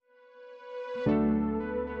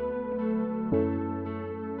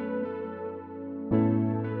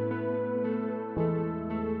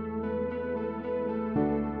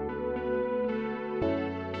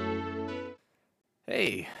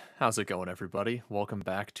How's it going, everybody? Welcome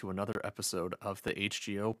back to another episode of the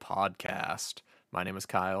HGO podcast. My name is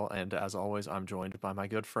Kyle, and as always, I'm joined by my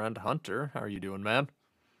good friend Hunter. How are you doing, man?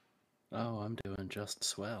 Oh, I'm doing just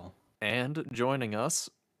swell. And joining us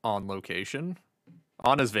on location,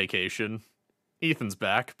 on his vacation, Ethan's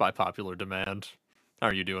back by popular demand. How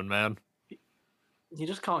are you doing, man? You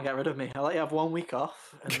just can't get rid of me. I let you have 1 week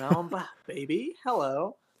off, and now I'm back, baby.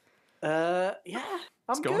 Hello. Yeah,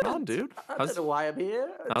 What's I'm going good. on, dude? I don't know why I'm here.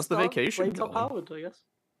 How's the vacation Top going? Howard, I guess.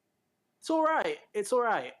 It's all right. It's all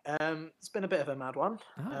right. It's been a bit of a mad one.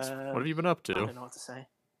 Nice. What have you been up I to? don't know what to say.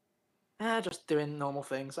 Just doing normal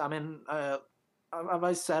things. I mean, have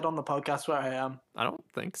I said on the podcast where I am? I don't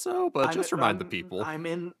think so, but just remind the people.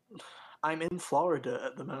 I'm in Florida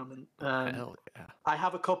at the moment. Hell yeah. I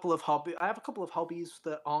have a couple of hobbies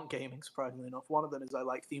that aren't gaming, surprisingly enough. One of them is I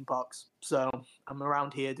like theme parks, so I'm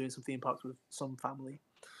around here doing some theme parks with some family.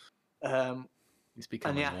 He's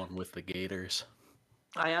becoming yeah. one with the Gators.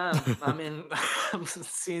 I am. I'm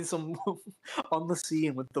seeing some on the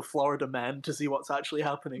scene with the Florida men to see what's actually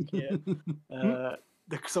happening here.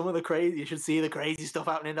 Some of the crazy. You should see the crazy stuff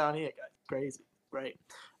happening down here, guys. Crazy. Great.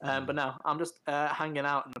 But no, I'm just hanging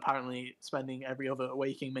out and apparently spending every other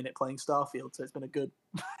waking minute playing Starfield. So it's been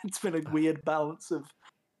it's been a weird balance of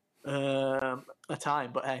a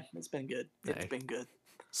time. But hey, it's been good. It's been good.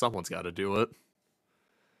 Someone's got to do it.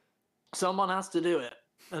 Someone has to do it.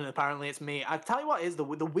 And apparently it's me. I tell you what is the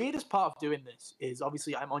weirdest part of doing this is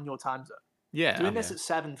obviously I'm on your time zone. Yeah. Doing this at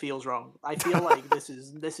 7 feels wrong. I feel like this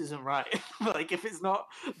isn't right. Like if it's not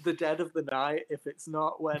the dead of the night, if it's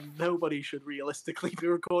not when nobody should realistically be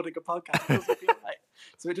recording a podcast, it doesn't feel right.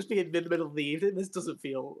 So it just being in the middle of the evening, this doesn't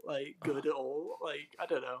feel like good at all. Like I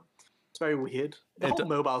don't know. It's very weird. The whole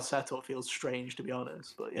mobile setup feels strange, to be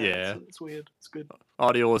honest. But yeah. It's weird. It's good.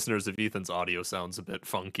 Audio listeners, if Ethan's audio sounds a bit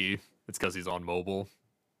funky, it's because he's on mobile.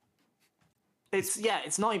 It's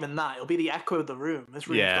not even that. It'll be the echo of the room. This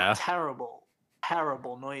room's got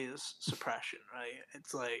terrible noise suppression, right?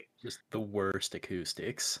 It's like just the worst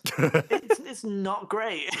acoustics. It's not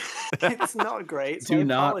great. It's not great. So Do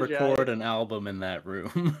not record an album in that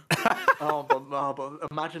room. but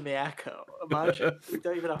imagine the echo. Imagine we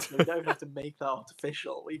don't even have to make that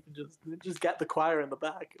artificial. We can just get the choir in the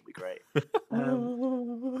back. It'll be great.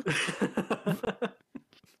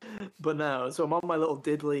 But no, so I'm on my little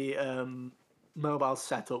diddly mobile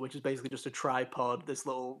setup, which is basically just a tripod, this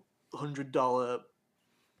little $100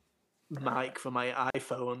 mic for my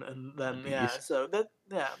iPhone, and then no,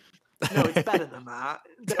 it's better than that.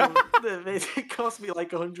 It cost me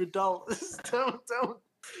like $100.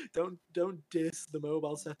 Don't diss the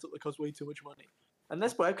mobile setup that costs way too much money. And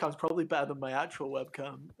this webcam's probably better than my actual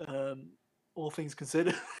webcam, all things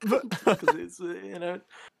considered, because it's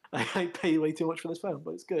I pay way too much for this phone,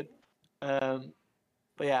 but it's good.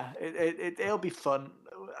 But yeah, it'll be fun.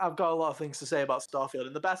 I've got a lot of things to say about Starfield,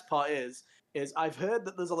 and the best part is I've heard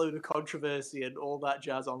that there's a load of controversy and all that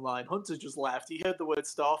jazz online. Hunter's just left. He heard the word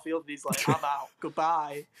Starfield, and he's like, "I'm out.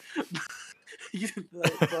 Goodbye."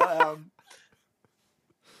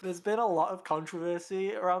 There's been a lot of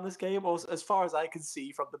controversy around this game, or as far as I can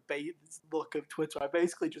see from the look of Twitter. I've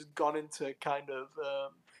basically just gone into kind of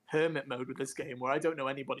hermit mode with this game, where I don't know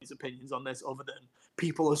anybody's opinions on this other than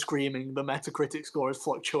people are screaming the Metacritic score is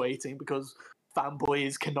fluctuating because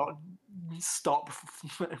fanboys cannot stop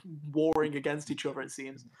warring against each other, it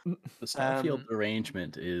seems. The Starfield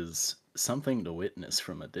arrangement is something to witness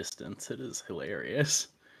from a distance. It is hilarious.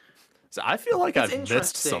 So I feel like I've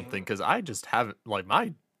missed something because I just haven't, like,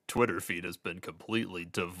 my Twitter feed has been completely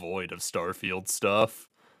devoid of Starfield stuff.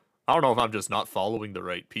 I don't know if I'm just not following the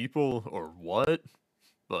right people or what,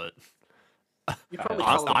 but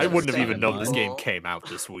I wouldn't have even known this game came out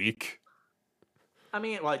this week. I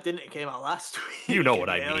mean, like, didn't it came out last week? You know what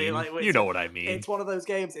I mean. You know what I mean. It's one of those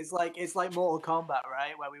games. It's like Mortal Kombat,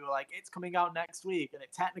 right? Where we were like, it's coming out next week, and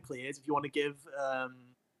it technically is if you want to give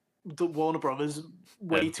the Warner Brothers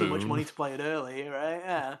way too much money to play it early, right?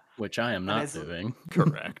 Yeah. Which I am not doing.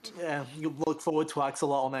 Correct. Yeah, you look forward to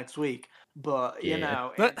Axolotl next week, but you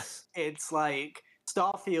know, it's like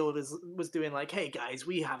Starfield was doing like, hey guys,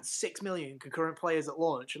 we have 6 million concurrent players at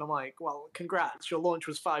launch, and I'm like, well, congrats, your launch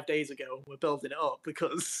was 5 days ago, and we're building it up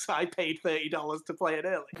because I paid $30 to play it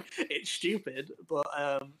early. It's stupid, but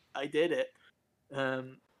I did it.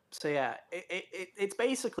 So yeah, it's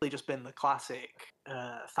basically just been the classic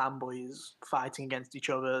fanboys fighting against each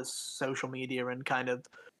other, social media and kind of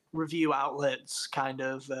review outlets kind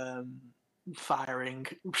of firing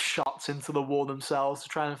shots into the wall themselves to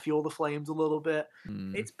try and fuel the flames a little bit.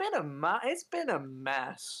 It's been a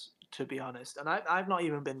mess, to be honest, and I've not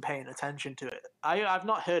even been paying attention to it. I've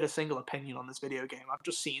not heard a single opinion on this video game. I've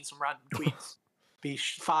just seen some random tweets be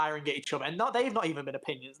firing at each other, and they've not even been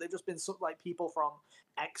opinions. They've just been like people from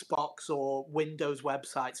Xbox or Windows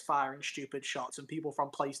websites firing stupid shots, and people from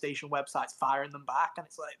PlayStation websites firing them back. And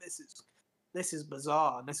it's like this is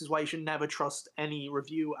bizarre, and this is why you should never trust any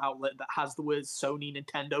review outlet that has the words Sony,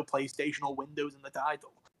 Nintendo, PlayStation, or Windows in the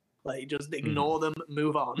title. Like, just ignore them,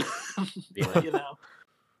 move on. Yeah. You know.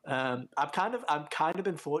 I've kind of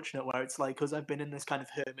been fortunate where it's like, because I've been in this kind of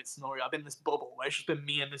hermit scenario, I've been in this bubble where it's just been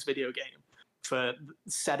me in this video game for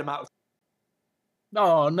set amount of.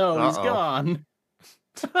 Oh no, he's gone.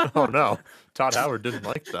 Oh no, Todd Howard didn't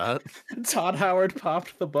like that. Todd Howard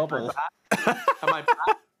popped the bubble. Am I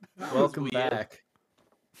back? Welcome back.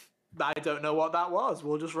 I don't know what that was.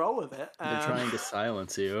 We'll just roll with it. They're trying to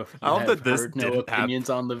silence you. I love that this heard no opinions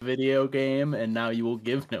on the video game, and now you will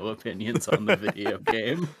give no opinions on the video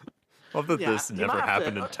game. I love that this never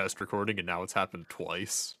happened in test recording, and now it's happened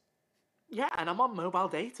twice. Yeah, and I'm on mobile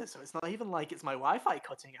data, so it's not even like it's my Wi-Fi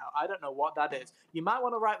cutting out. I don't know what that is. You might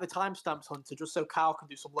want to write the timestamps, Hunter, just so Kyle can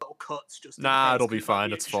do some little cuts. Nah, it'll be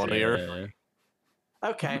fine. It's funnier.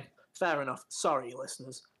 Okay. Fair enough. Sorry,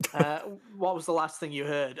 listeners. What was the last thing you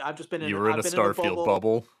heard? I've just been in. You were in a Starfield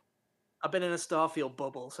bubble. I've been in a Starfield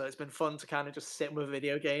bubble, so it's been fun to kind of just sit with a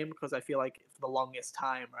video game because I feel like for the longest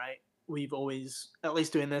time, right, we've always, at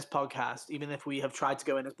least doing this podcast, even if we have tried to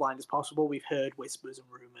go in as blind as possible, we've heard whispers and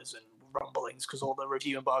rumors and rumblings because all the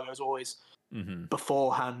review embargo is always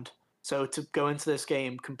beforehand. So to go into this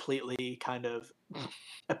game completely kind of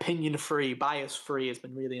opinion-free, bias-free has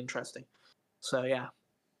been really interesting. So yeah.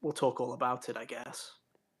 We'll talk all about it, I guess.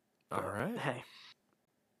 All right. Hey,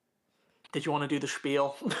 did you want to do the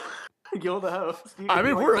spiel? You're the host. I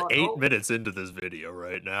mean, we're 8 minutes into this video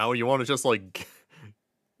right now. You want to just like,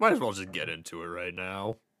 might as well just get into it right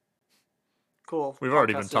now. Cool. We've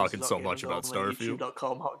already been talking so much about Starfield.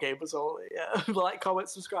 YouTube.com, hot gamers only. Yeah, like, comment,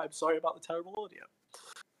 subscribe. Sorry about the terrible audio.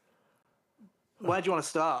 Where do you want to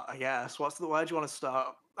start? I guess. Where do you want to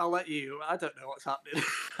start? I'll let you. I don't know what's happening.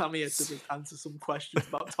 I'm here to just answer some questions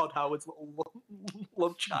about Todd Howard's little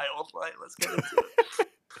love child. Right, let's get into it.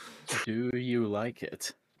 Do you like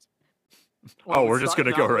it? Well, we're just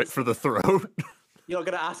gonna go right for the throat. You're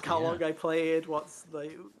gonna ask how long I played. What's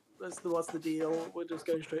the deal? We're just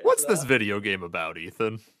going straight. What's this video game about,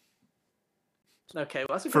 Ethan? Okay,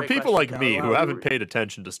 well, that's a for great people question, like me who haven't paid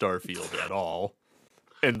attention to Starfield at all.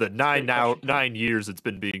 In the 9 years it's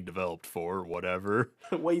been being developed for, or whatever.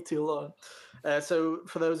 Way too long. So,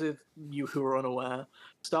 for those of you who are unaware,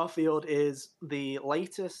 Starfield is the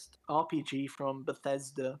latest RPG from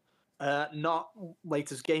Bethesda. Not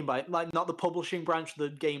latest game by, like, not the publishing branch of the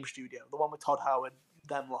game studio, the one with Todd Howard,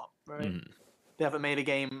 them lot, right? They haven't made a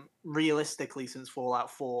game realistically since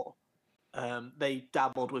Fallout 4. They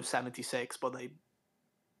dabbled with 76, but they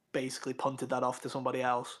basically punted that off to somebody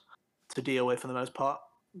else to deal with for the most part.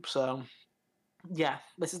 So, yeah,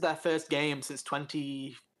 this is their first game since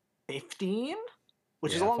 2015,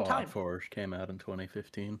 which is a long Fallout time. 4 came out in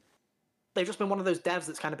 2015. They've just been one of those devs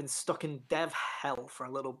that's kind of been stuck in dev hell for a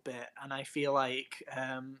little bit, and I feel like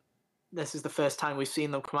this is the first time we've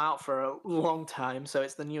seen them come out for a long time, so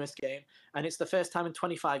it's the newest game, and it's the first time in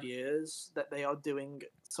 25 years that they are doing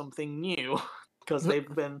something new, because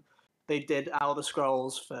they did Elder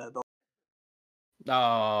Scrolls for the...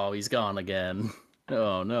 Oh, he's gone again.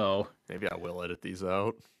 Oh, no. Maybe I will edit these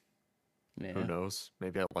out. Yeah. Who knows?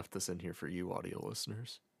 Maybe I left this in here for you, audio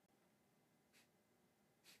listeners.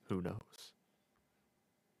 Who knows?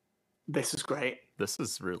 This is great. This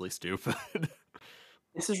is really stupid.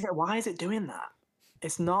 Why is it doing that?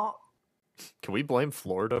 It's not... Can we blame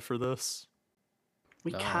Florida for this?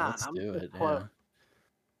 We can. Let's do it, Can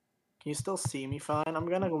you still see me fine? I'm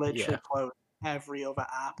going to literally close every other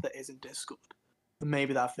app that isn't Discord.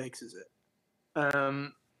 Maybe that fixes it.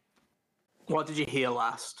 What did you hear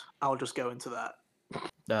last? I'll just go into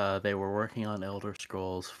that. They were working on Elder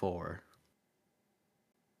Scrolls 4.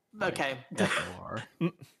 Okay.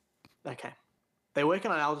 Okay. They were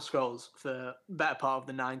working on Elder Scrolls for the better part of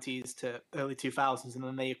the 90s to early 2000s, and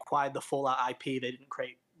then they acquired the Fallout IP. They didn't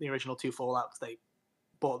create the original two Fallouts. They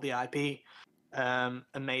bought the IP and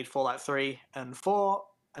made Fallout 3 and 4,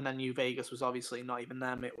 and then New Vegas was obviously not even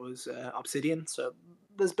them. It was Obsidian. So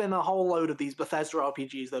there's been a whole load of these Bethesda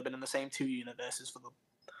RPGs that have been in the same two universes for the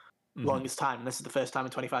longest time, and this is the first time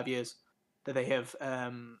in 25 years that they have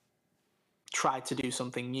tried to do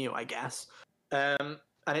something new, I guess. And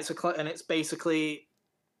it's basically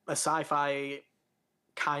a sci-fi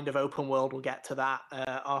kind of open world. We'll get to that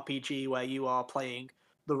RPG where you are playing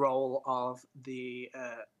the role of the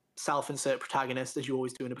self-insert protagonist, as you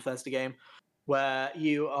always do in a Bethesda game, where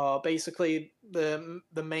you are basically the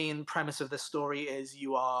main premise of this story is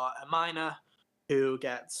you are a miner who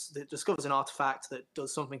discovers an artifact that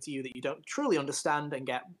does something to you that you don't truly understand, and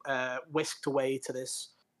get whisked away to this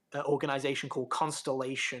organization called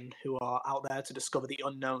Constellation, who are out there to discover the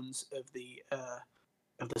unknowns of the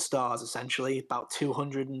stars, essentially, about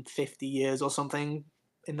 250 years or something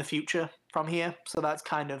in the future from here. So that's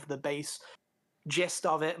kind of the base gist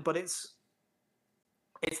of it, but it's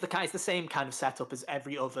the same kind of setup as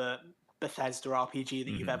every other Bethesda RPG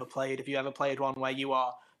that you've ever played. If you ever played one where you are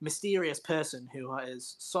a mysterious person who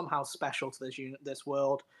is somehow special to this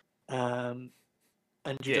world, and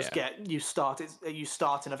you start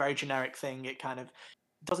in a very generic thing. It kind of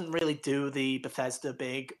doesn't really do the Bethesda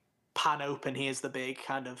big pan open. Here's the big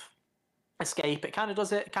kind of escape. It kind of does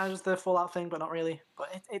the Fallout thing, but not really.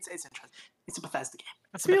 But it's interesting. It's a Bethesda game.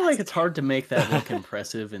 I feel like it's hard to make that look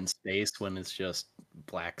impressive in space when it's just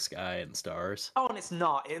black sky and stars. Oh, and it's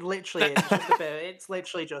not. It literally is just a bit.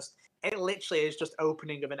 It literally is just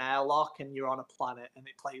opening of an airlock, and you're on a planet, and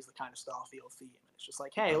it plays the kind of Starfield theme. And it's just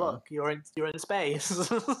like, hey, look, you're in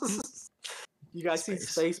space. You guys seen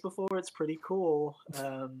space before? It's pretty cool.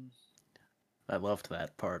 I loved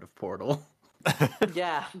that part of Portal.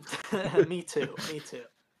 Yeah, me too.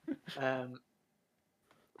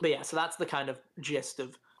 But yeah, so that's the kind of gist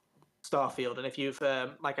of Starfield. And if you've,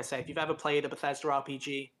 like I say, if you've ever played a Bethesda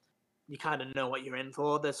RPG, you kind of know what you're in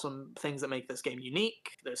for. There's some things that make this game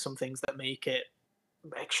unique. There's some things that make it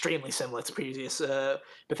extremely similar to previous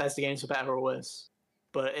Bethesda games, for better or worse.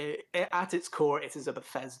 But at its core, it is a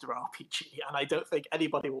Bethesda RPG, and I don't think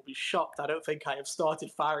anybody will be shocked. I don't think I have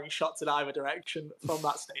started firing shots in either direction from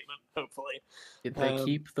that statement, hopefully. Did they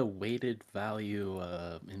keep the weighted value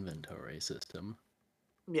inventory system?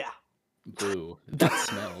 Yeah. Boo. That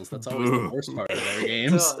smells. That's always the worst part of their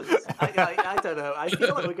games. I don't know. I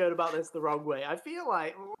feel like we're going about this the wrong way. I feel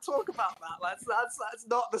like we'll talk about that. That's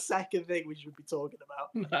not the second thing we should be talking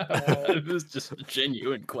about. It was just a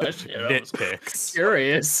genuine question. Nitpicks.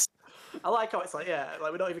 Curious. I like how it's like,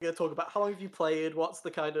 we're not even going to talk about how long have you played, what's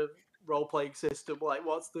the kind of role-playing system, like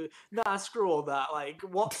what's the... Nah, screw all that. Like,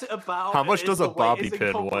 what's it about? How much does a bobby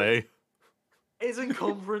pin weigh? Is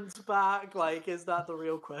encumbrance back? Like, is that the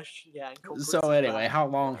real question? Yeah. So anyway, how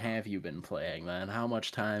long have you been playing, man? How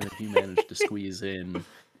much time have you managed to squeeze in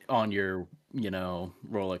on your,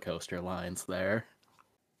 roller coaster lines there?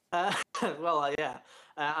 I've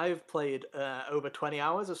played over 20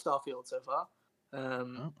 hours of Starfield so far.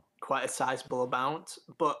 Quite a sizable amount,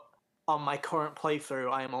 but on my current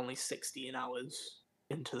playthrough, I am only 16 hours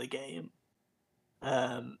into the game.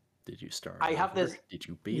 Did you start? I have this. Did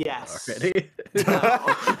you beat it already?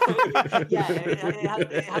 Yeah,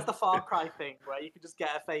 it has the Far Cry thing where you can just get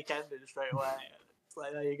a fake ending straight away. It's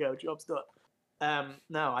like, there you go, job's done.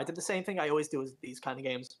 No, I did the same thing I always do with these kind of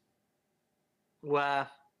games. Where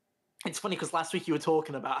it's funny because last week you were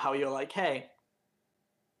talking about how you're like, hey,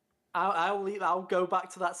 I'll go back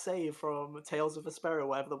to that save from Tales of Vesperia,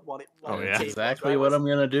 whatever the one it. That's exactly what I'm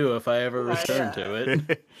gonna do if I ever return to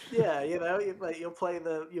it. Yeah, you'll play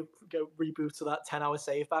you'll go reboot to that 10-hour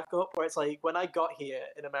save back up. Where it's like when I got here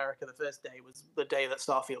in America, the first day was the day that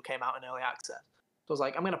Starfield came out in early access. So I was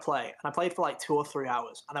like, I'm gonna play, and I played for like 2 or 3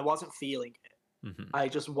 hours, and I wasn't feeling it. I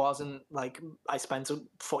just wasn't like. I spent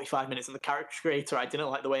 45 minutes in the character creator. I didn't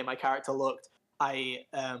like the way my character looked.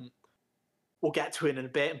 We'll get to it in a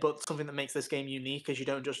bit, but something that makes this game unique is you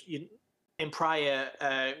don't just... in prior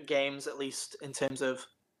games, at least in terms of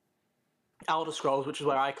Elder Scrolls, which is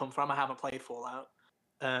where I come from, I haven't played Fallout,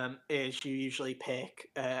 is you usually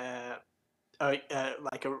pick...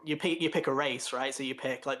 you pick a race, right? So you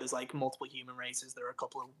pick, like, there's like multiple human races. There are a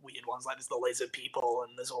couple of weird ones, like there's the lizard people,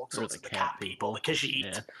 and there's all sorts of the cat people, the Khajiit.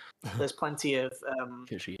 Yeah. There's plenty of...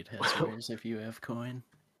 Khajiit has wares if you have coin.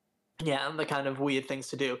 Yeah, and the kind of weird things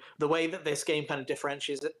to do. The way that this game kind of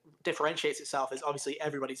differentiates itself is obviously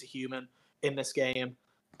everybody's a human in this game.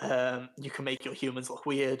 You can make your humans look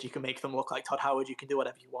weird. You can make them look like Todd Howard. You can do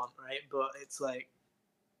whatever you want, right? But it's like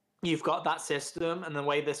you've got that system, and the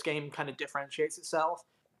way this game kind of differentiates itself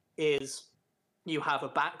is you have a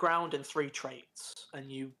background and 3 traits,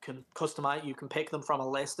 and you can customize. You can pick them from a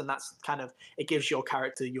list, and that's kind of... it gives your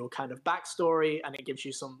character your kind of backstory, and it gives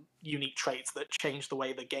you some unique traits that change the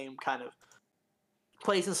way the game kind of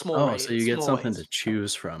plays in small ways. Oh, so you get something to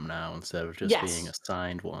choose from now instead of just being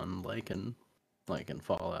assigned one, like in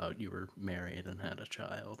Fallout, you were married and had a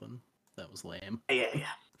child, and that was lame. Yeah.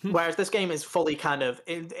 Whereas this game is fully kind of...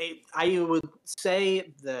 I would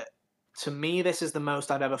say that to me, this is the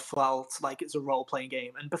most I've ever felt like it's a role-playing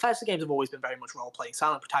game. And Bethesda games have always been very much role-playing.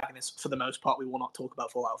 Silent protagonists, for the most part, we will not talk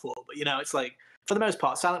about Fallout 4, but it's like, for the most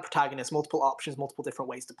part, silent protagonists, multiple options, multiple different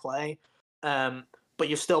ways to play. But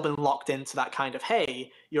you've still been locked into that kind of,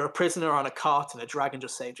 hey, you're a prisoner on a cart and a dragon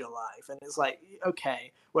just saved your life. And it's like,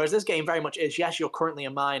 okay. Whereas this game very much is, yes, you're currently a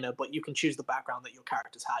miner, but you can choose the background that your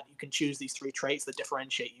character's had. You can choose these 3 traits that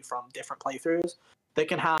differentiate you from different playthroughs that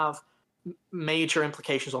can have major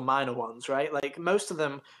implications or minor ones, right? Like, most of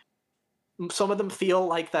them, some of them feel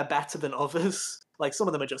like they're better than others. Like, some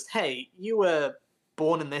of them are just, hey, you were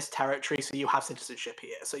born in this territory, so you have citizenship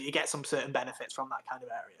here. So you get some certain benefits from that kind of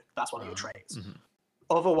area. That's one of your traits. Mm-hmm.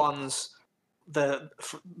 Other ones, there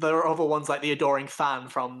are other ones like the adoring fan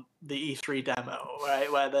from the E3 demo,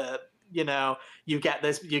 right? Where you get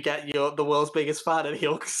the world's biggest fan and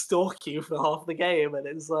he'll stalk you for half the game, and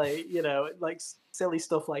it's like, like silly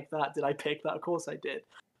stuff like that. Did I pick that? Of course I did.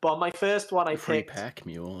 But on my first one, I picked free pack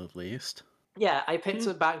mule at least. Yeah, I picked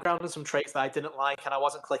a background and some traits that I didn't like, and I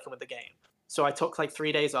wasn't clicking with the game. So I took like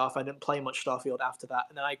 3 days off. I didn't play much Starfield after that,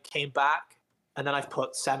 and then I came back, and then I've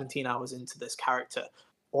put 17 hours into this character.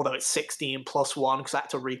 Although it's 16 plus 1 because I had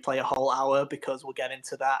to replay a whole hour because we'll get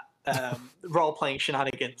into that role-playing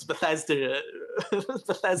shenanigans, Bethesda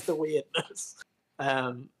weirdness.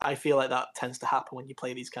 I feel like that tends to happen when you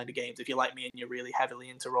play these kind of games. If you're like me and you're really heavily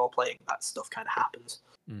into role-playing, that stuff kind of happens.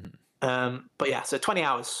 Mm-hmm. But yeah, so 20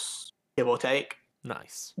 hours, give or take.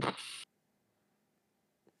 Nice.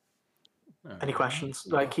 Any questions?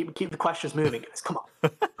 Like, keep the questions moving, guys. Come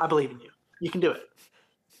on. I believe in you. You can do it.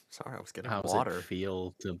 Sorry, I was getting How water. Does it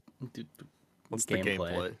feel to What's the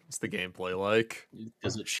gameplay? What's the gameplay like?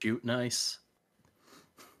 Does it shoot nice?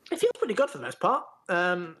 It feels pretty good for the most part.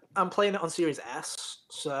 I'm playing it on Series S,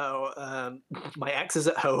 so my X is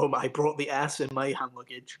at home. I brought the S in my hand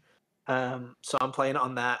luggage, so I'm playing it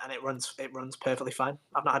on that, and it runs perfectly fine.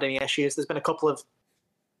 I've not had any issues. There's been a couple of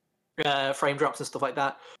frame drops and stuff like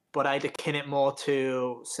that, but I'd akin it more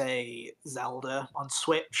to, say, Zelda on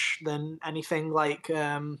Switch than anything like,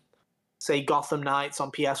 say, Gotham Knights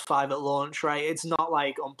on PS5 at launch, right? It's not,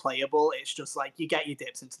 like, unplayable. It's just, like, you get your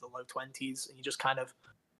dips into the low 20s, and you just kind of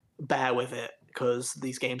bear with it, because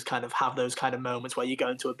these games kind of have those kind of moments where you go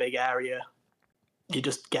into a big area, you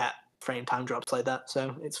just get frame time drops like that,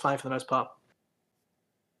 so it's fine for the most part.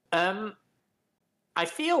 I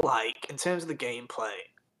feel like, in terms of the gameplay,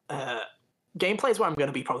 gameplay is where I'm going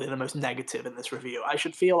to be probably the most negative in this review. I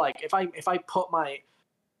should feel like if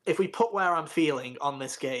we put where I'm feeling on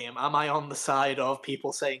this game, am I on the side of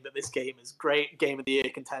people saying that this game is great, game of the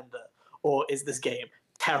year contender, or is this game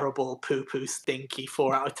terrible, poo-poo, stinky,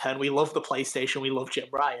 4 out of 10? We love the PlayStation, we love Jim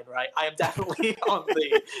Ryan, right? I am definitely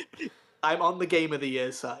I'm on the game of the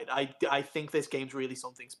year side. I think this game's really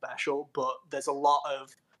something special, but there's a lot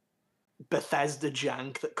of Bethesda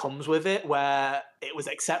jank that comes with it, where it was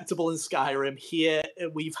acceptable in Skyrim. Here,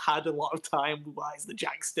 we've had a lot of time. Why is the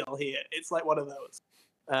jank still here? It's like one of those.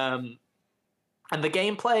 And the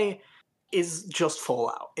gameplay is just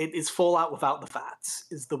Fallout. It is Fallout without the fats,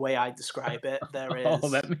 is the way I describe it. There is... Oh,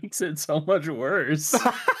 that makes it so much worse.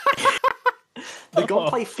 The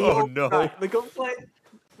gunplay feels... Oh, no. Right, the gunplay...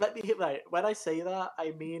 Let me hit right. When I say that,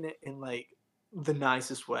 I mean it in, like, the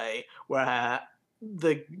nicest way, where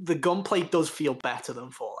the gunplay does feel better than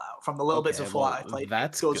Fallout. From the little bits of Fallout I played,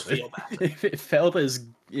 it does feel better. If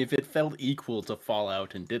it felt equal to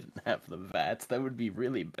Fallout and didn't have the VATS, that would be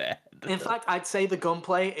really bad. In fact, I'd say the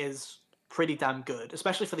gunplay is pretty damn good,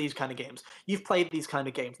 especially for these kind of games. You've played these kind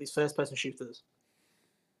of games, these first-person shooters,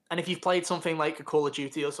 and if you've played something like a Call of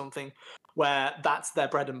Duty or something where that's their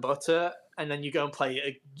bread and butter, and then you go and play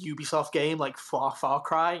a Ubisoft game like Far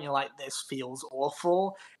Cry, and you're like, this feels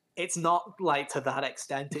awful. It's not like to that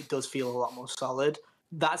extent. It does feel a lot more solid.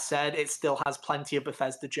 That said, it still has plenty of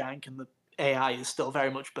Bethesda jank, and the AI is still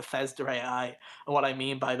very much Bethesda AI. And what I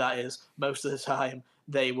mean by that is, most of the time,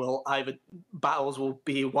 battles will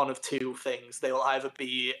be one of two things. They will either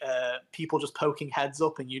be people just poking heads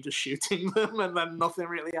up and you just shooting them and then nothing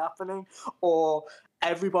really happening, or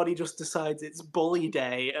everybody just decides it's bully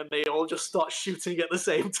day and they all just start shooting at the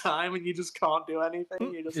same time and you just can't do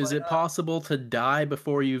anything. You're just Is it possible to die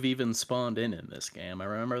before you've even spawned in this game? I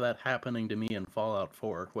remember that happening to me in Fallout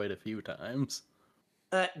 4 quite a few times.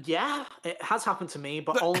 Yeah, it has happened to me,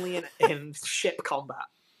 but only in ship combat.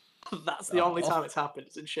 That's the only time it's happened.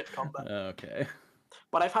 It's in ship combat. Okay.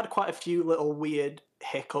 But I've had quite a few little weird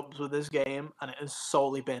hiccups with this game, and it has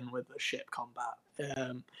solely been with the ship combat.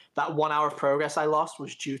 That 1 hour of progress I lost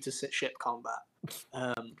was due to ship combat.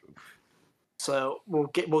 So we'll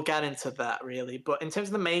get into that, really. But in terms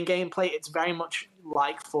of the main gameplay, it's very much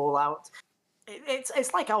like Fallout.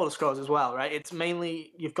 it's like Elder Scrolls as well, right? It's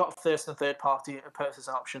mainly you've got first and third party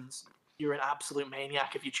person options. You're an absolute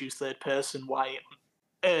maniac if you choose third person. Why on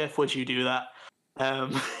earth would you do that?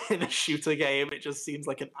 In a shooter game, it just seems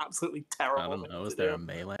like an absolutely terrible thing to do. Is there a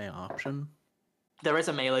melee option? There is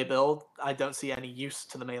a melee build. I don't see any use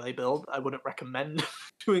to the melee build. I wouldn't recommend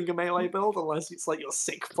doing a melee build unless it's like your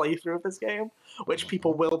 6th playthrough of this game, which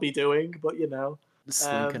people will be doing, but you know.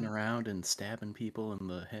 Slinking around and stabbing people in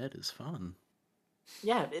the head is fun.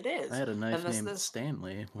 Yeah, it is. I had a knife named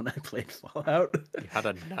Stanley when I played Fallout. You had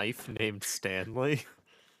a knife named Stanley?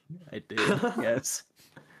 I did, yes.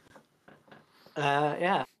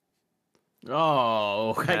 Yeah.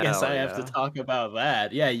 Oh, I guess I have to talk about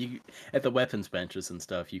that. Yeah, you at the weapons benches and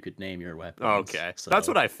stuff, you could name your weapons. Okay, so. That's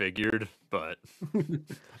what I figured, but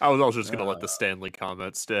I was also just gonna let the Stanley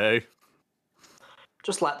comment stay.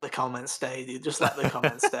 Just let the comment stay, dude. Just let the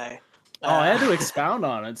comment stay. I had to expound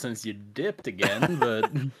on it since you dipped again,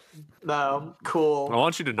 but no, cool. I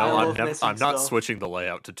want you to know I'm not switching the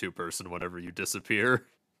layout to 2-person whenever you disappear.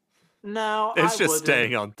 No, it's just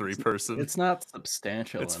staying on 3-person. It's not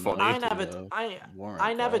substantial. It's funny. I never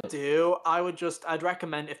do. I'd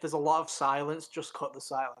recommend if there's a lot of silence, just cut the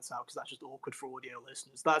silence out because that's just awkward for audio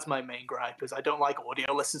listeners. That's my main gripe. Is I don't like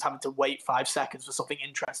audio listeners having to wait 5 seconds for something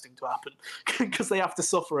interesting to happen because they have to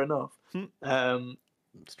suffer enough.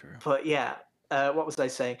 That's true. But yeah, what was I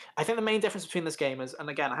saying? I think the main difference between this game is, and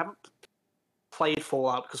again, I haven't played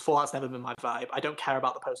Fallout because Fallout's never been my vibe. I don't care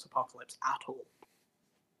about the post-apocalypse at all.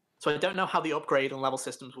 So I don't know how the upgrade and level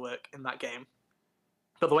systems work in that game.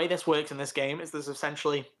 But the way this works in this game is there's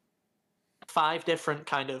essentially 5 different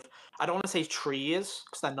kind of, I don't want to say trees,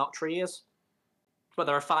 because they're not trees, but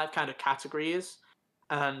there are 5 kind of categories.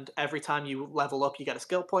 And every time you level up, you get a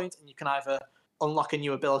skill point, and you can either unlock a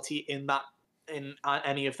new ability in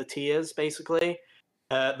any of the tiers, basically.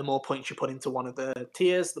 The more points you put into one of the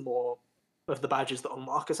tiers, the more of the badges that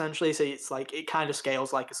unlock, essentially. So it's like, it kind of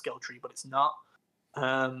scales like a skill tree, but it's not.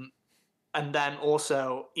 And then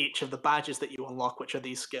also each of the badges that you unlock, which are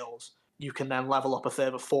these skills, you can then level up a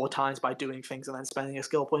further 4 times by doing things and then spending a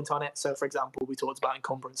skill point on it. So, for example, we talked about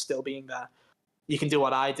encumbrance still being there. You can do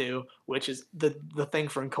what I do, which is the thing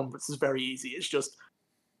for encumbrance is very easy. It's just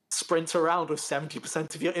sprint around with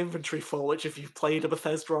 70% of your inventory full, which if you've played a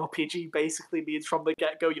Bethesda RPG basically means from the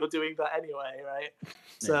get-go you're doing that anyway, right? Yeah.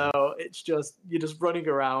 So it's just, you're just running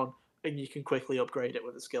around and you can quickly upgrade it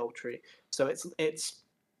with a skill tree. So it's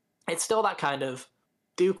still that kind of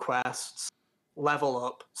do quests, level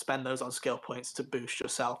up, spend those on skill points to boost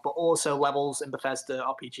yourself, but also levels in Bethesda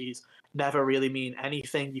RPGs never really mean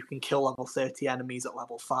anything. You can kill level 30 enemies at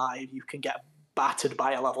level 5, you can get battered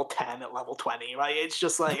by a level 10 at level 20, right? It's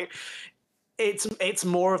just like, it's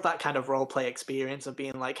more of that kind of roleplay experience of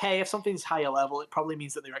being like, hey, if something's higher level, it probably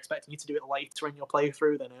means that they're expecting you to do it later in your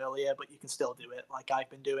playthrough than earlier, but you can still do it like I've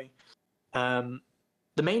been doing.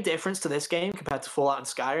 The main difference to this game compared to Fallout and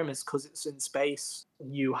Skyrim is because it's in space,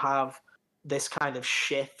 you have this kind of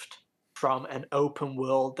shift from an open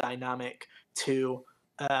world dynamic to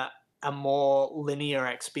a more linear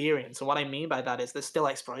experience. And what I mean by that is there's still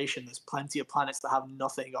exploration. There's plenty of planets that have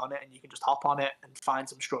nothing on it, and you can just hop on it and find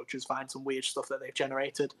some structures, find some weird stuff that they've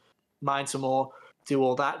generated, mine some more, do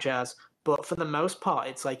all that jazz. But for the most part,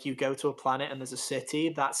 it's like you go to a planet and there's a city.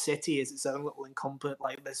 That city is its own little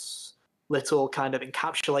like this little kind of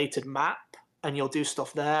encapsulated map, and you'll do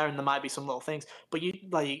stuff there, and there might be some little things, but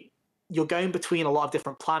you're going between a lot of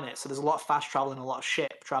different planets, so there's a lot of fast travel and a lot of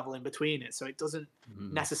ship traveling between it, so it doesn't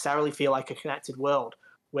necessarily feel like a connected world,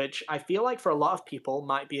 which I feel like for a lot of people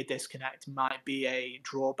might be a disconnect, might be a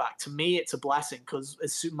drawback. To me, it's a blessing, because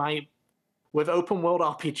with open world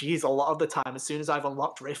RPGs, a lot of the time, as soon as I've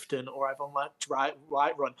unlocked Riften or I've unlocked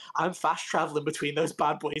Whiterun, I'm fast traveling between those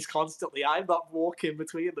bad boys constantly. I'm not walking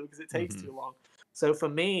between them because it takes too long. So for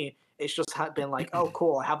me, it's just been like, oh,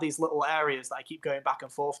 cool, I have these little areas that I keep going back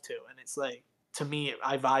and forth to. And it's like, to me,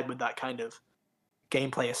 I vibe with that kind of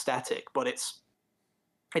gameplay aesthetic, but it's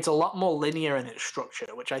a lot more linear in its structure,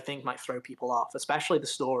 which I think might throw people off, especially the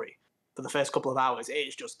story. For the first couple of hours, it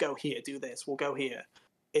is just go here, do this, we'll go here.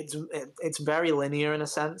 It's very linear in a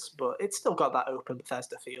sense, but it's still got that open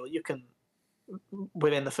Bethesda feel. You can,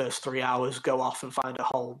 within the first 3 hours, go off and find a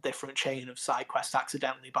whole different chain of side quests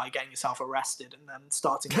accidentally by getting yourself arrested and then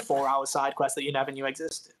starting a 4-hour side quest that you never knew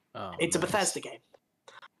existed. It's a Bethesda game.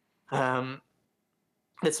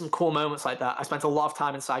 There's some cool moments like that. I spent a lot of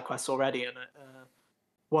time in side quests already, and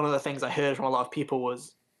one of the things I heard from a lot of people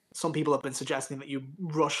was some people have been suggesting that you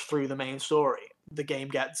rush through the main story. The game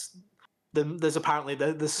gets... There's apparently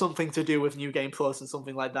there's something to do with New Game Plus and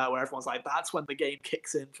something like that, where everyone's like, that's when the game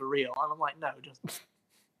kicks in for real. And I'm like, no, just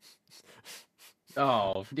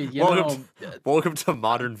Oh, you welcome, know, welcome to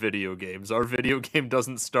modern video games. Our video game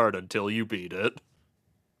doesn't start until you beat it.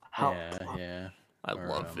 yeah. I Or,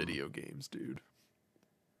 love video games, dude.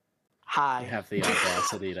 Hi. have the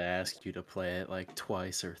audacity to ask you to play it like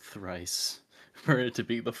twice or thrice for it to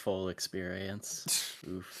be the full experience.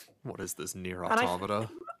 Oof. What is this, Nier And Automata?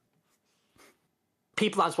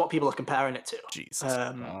 that's what people are comparing it to. Jesus.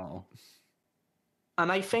 Oh.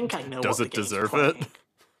 And I think I know Does what it the game's deserve playing. it?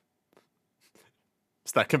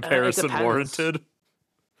 Is that comparison depends. warranted?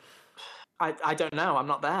 I don't know. I'm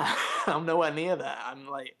not there. I'm nowhere near there.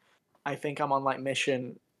 I think I'm on like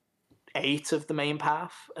mission 8 of the main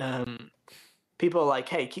path. People are like,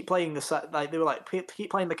 hey, keep playing the like they were like keep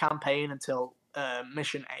playing the campaign until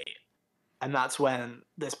mission 8, and that's when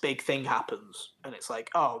this big thing happens. And it's like,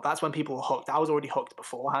 oh, that's when people are hooked. I was already hooked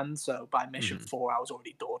beforehand, so by mission 4, I was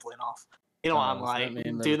already dawdling off. You know what I'm Does that like?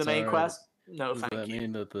 mean that Do it's the main already- quest? No, Does thank that you.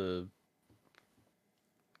 mean that the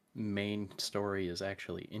main story is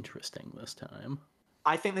actually interesting this time?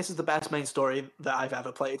 I think this is the best main story that I've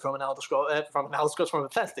ever played from an Elder Scrolls from a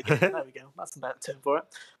Bethesda game. There we go. That's the better term for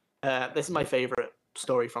it. This is my favorite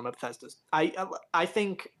story from a Bethesda's. I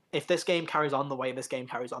think if this game carries on the way this game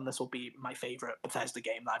carries on, this will be my favorite Bethesda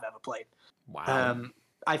game that I've ever played. Wow.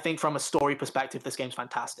 I think from a story perspective, this game's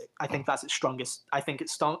fantastic. I think that's its strongest. I think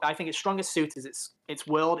its strongest suit is its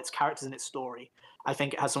world, its characters, and its story. I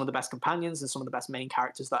think it has some of the best companions and some of the best main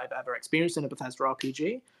characters that I've ever experienced in a Bethesda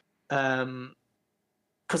RPG.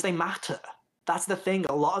 Because they matter. That's the thing.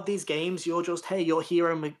 A lot of these games, you're just, hey, you're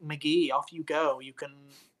Hero McGee, off you go. You can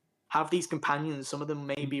have these companions. Some of them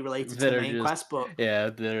may be related to the main quest, but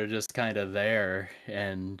they're just kind of there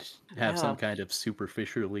and have some Yeah. kind of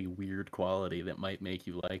superficially weird quality that might make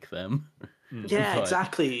you like them. yeah, But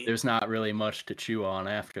exactly. There's not really much to chew on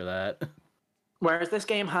after that. Whereas this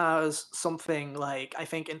game has something like, I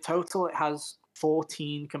think in total it has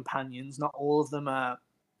 14 companions. Not all of them are.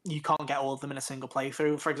 You can't get all of them in a single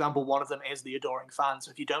playthrough. For example, one of them is the adoring fan. So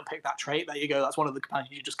if you don't pick that trait, there you go. That's one of the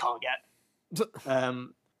companions you just can't get.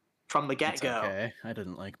 From the It's get-go. okay. I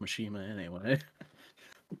didn't like Mishima anyway.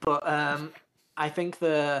 But I think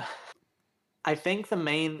the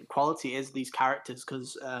main quality is these characters,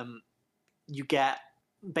 because you get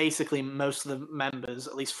basically most of the members,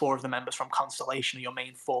 at least 4 of the members from Constellation, are your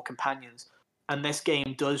main 4 companions. And this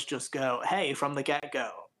game does just go, hey, from the get-go,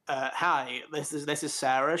 hi, this is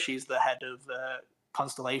Sarah. She's the head of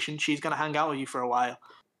Constellation. She's gonna hang out with you for a while.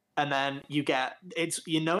 And then you get it's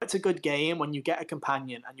a good game when you get a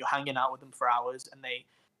companion and you're hanging out with them for hours, and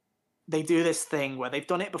they do this thing where they've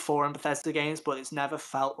done it before in Bethesda games, but it's never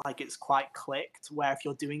felt like it's quite clicked, where if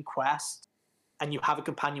you're doing quests and you have a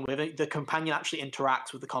companion with it, the companion actually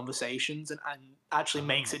interacts with the conversations and actually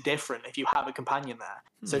makes it different if you have a companion there.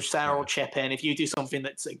 So Sarah will chip in. If you do something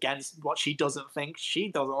that's against what she doesn't think, she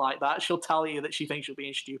doesn't like that, she'll tell you that she thinks you're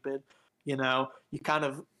being stupid. You kind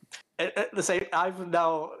of at the same. I've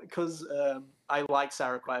now, because I like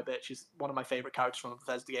Sarah quite a bit. She's one of my favorite characters from a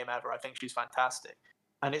Bethesda game ever. I think she's fantastic,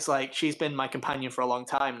 and it's like she's been my companion for a long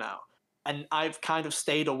time now. And I've kind of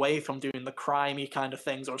stayed away from doing the crimey kind of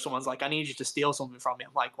things, or someone's like, I need you to steal something from me.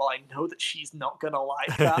 I'm like, well, I know that she's not going to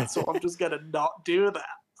like that, so I'm just going to not do that.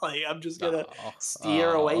 Like, I'm just going to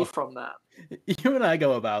steer away from that. You and I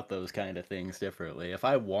go about those kind of things differently. If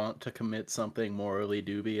I want to commit something morally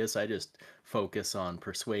dubious, I just focus on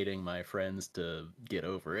persuading my friends to get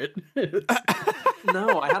over it.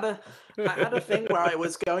 No, I had a thing where I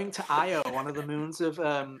was going to Io, one of the moons of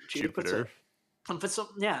Jupiter. And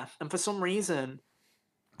for some reason,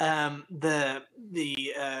 the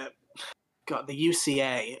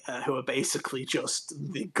UCA, who are basically just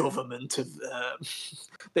the government of,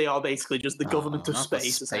 they are basically just the government of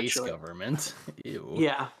space, the space essentially. Government. Ew.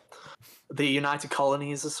 Yeah, the United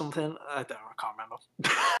Colonies or something. I can't remember.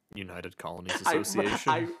 United Colonies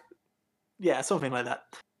Association. Yeah, something like that.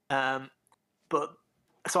 But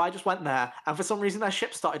so I just went there, and for some reason their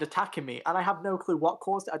ship started attacking me, and I have no clue what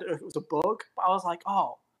caused it. I don't know if it was a bug, but I was like,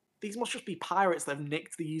 oh, these must just be pirates that have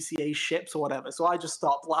nicked the UCA ships or whatever. So I just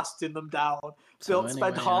started blasting them down.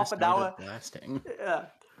 Spent half an hour blasting. Yeah.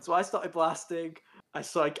 So I started blasting. I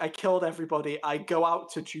killed everybody. I go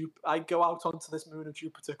out onto this moon of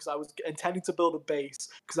Jupiter because I was intending to build a base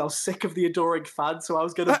because I was sick of the adoring fan. So I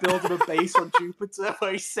was going to build him a base on Jupiter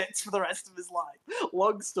where he sits for the rest of his life.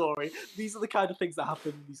 Long story. These are the kind of things that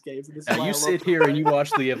happen in these games. And this is why You sit here and you watch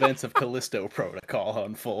the events of Callisto Protocol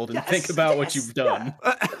unfold and think about what you've done.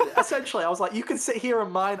 Yeah. Essentially, I was like, you can sit here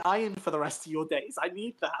and mine iron for the rest of your days. I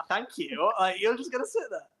need that. Thank you. Like, you're just going to sit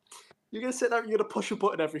there. You're going to sit there and you're going to push a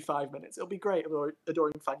button every 5 minutes. It'll be great,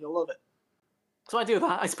 Adoring fan. You'll love it. So I do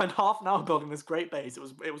that. I spend half an hour building this great base.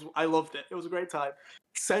 I loved it. It was a great time.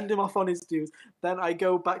 Send him off on his dues. Then I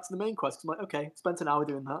go back to the main quest. I'm like, okay, spent an hour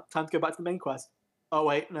doing that. Time to go back to the main quest. Oh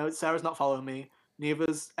wait, no, Sarah's not following me.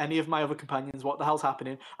 Neither's any of my other companions. What the hell's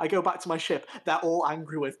happening? I go back to my ship. They're all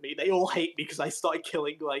angry with me. They all hate me because I started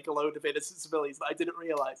killing like a load of innocent civilians that I didn't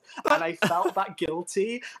realize. And I felt that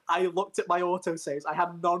guilty. I looked at my autosaves. I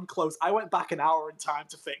had none close. I went back an hour in time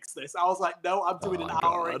to fix this. I was like, no, I'm doing an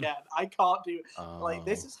hour again. I can't do like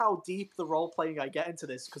this is how deep the role playing I get into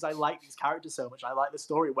this because I like these characters so much. I like the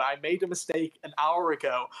story where I made a mistake an hour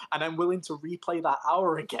ago and I'm willing to replay that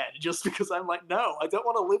hour again just because I'm like, no, I don't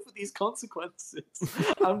want to live with these consequences.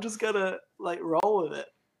 I'm just gonna like roll with it.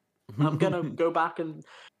 I'm gonna go back and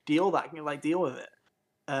deal with it.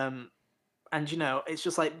 And you know, it's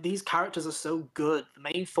just like these characters are so good.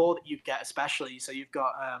 The main four that you get, especially. So you've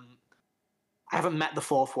got I haven't met the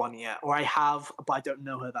fourth one yet, or I have, but I don't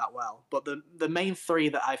know her that well. But the main three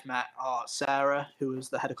that I've met are Sarah, who is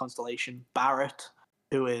the head of Constellation, Barrett,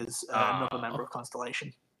 who is another member of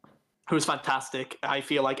Constellation, who's fantastic. I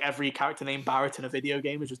feel like every character named Barrett in a video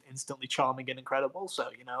game is just instantly charming and incredible. So,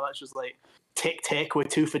 you know, that's just like tick, tick, we're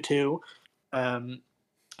 2 for 2.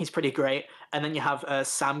 He's pretty great. And then you have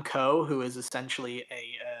Sam Coe, who is essentially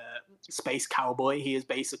a space cowboy. He is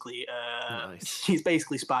basically nice. He's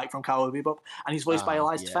basically Spike from Cowboy Bebop, and he's voiced by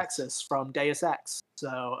Elias Tefexis from Deus Ex.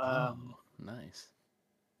 So nice.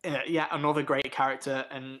 Yeah, another great character,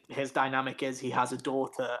 and his dynamic is he has a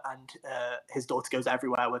daughter, and his daughter goes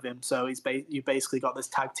everywhere with him. So you've basically got this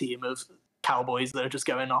tag team of cowboys that are just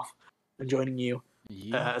going off and joining you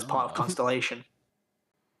as part of Constellation.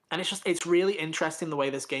 And it's really interesting the way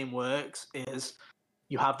this game works. Is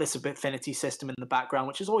you have this affinity system in the background,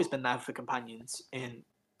 which has always been there for companions in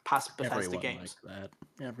past Bethesda games.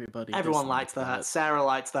 Everyone liked that. Sarah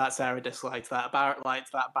liked that. Sarah disliked that. Barrett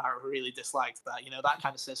liked that. Barrett really disliked that. You know, that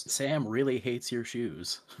kind of system. Sam really hates your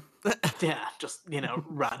shoes. Yeah, just, you know,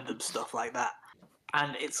 random stuff like that.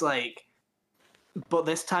 And it's like, but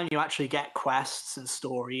this time you actually get quests and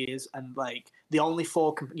stories, and like you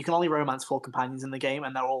can only romance 4 companions in the game,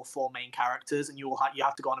 and they're all 4 main characters, and you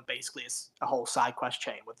have to go on basically a whole side quest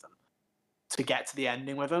chain with them to get to the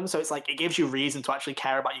ending with them. So it's like it gives you reason to actually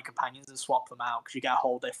care about your companions and swap them out because you get a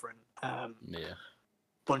whole different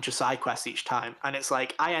bunch of side quests each time. And it's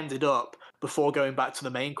like I ended up before going back to the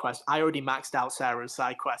main quest, I already maxed out Sarah's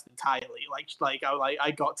side quest entirely.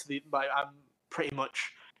 I got to I'm pretty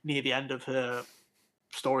much near the end of her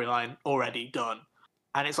storyline already done.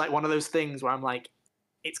 And it's like one of those things where I'm like,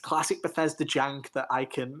 it's classic Bethesda jank that I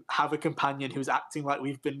can have a companion who's acting like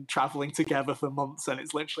we've been traveling together for months, and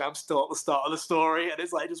it's literally I'm still at the start of the story, and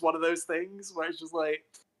it's like just one of those things where it's just like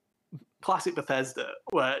classic Bethesda,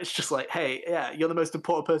 where it's just like, hey, yeah, you're the most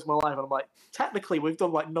important person in my life, and I'm like, technically we've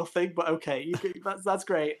done like nothing, but okay, that's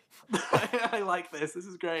great. I like this. This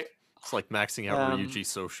is great. It's like maxing out Ryuji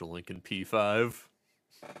Social Link in P5.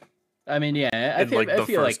 I mean, yeah, I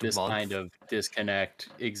feel like this kind of disconnect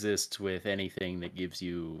exists with anything that gives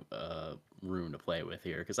you room to play with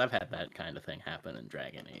here, because I've had that kind of thing happen in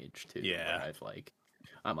Dragon Age too. Yeah, where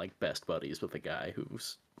I'm like best buddies with a guy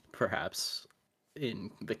who's perhaps in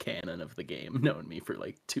the canon of the game known me for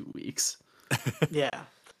like 2 weeks. Yeah,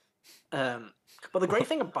 but the great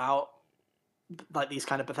thing about like these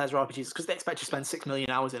kind of Bethesda RPGs is because they expect you to spend 6 million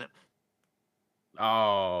hours in it.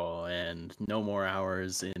 Oh, and no more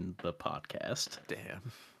hours in the podcast. Damn.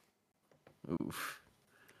 Oof.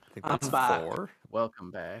 I think that's back. 4.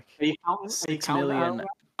 Welcome back. Are you counting? 6 million.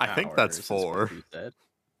 I think that's 4.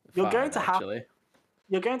 You're going to have to.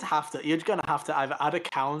 You're going to have to either add a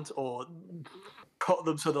count or cut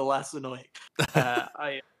them to the less annoying.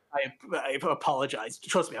 I apologize.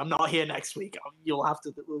 Trust me, I'm not here next week. You'll have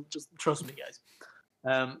to just trust me,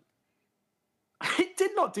 guys. It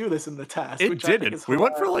did not do this in the test. It didn't. We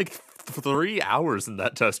went for like 3 hours in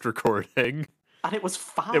that test recording. And it was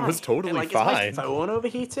fine. It was totally fine. Is my phone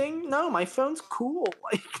overheating? No, my phone's cool.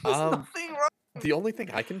 Like, there's nothing wrong. The only thing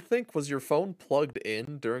I can think was your phone plugged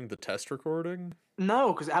in during the test recording?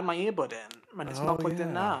 No, because it had my earbud in, and it's not plugged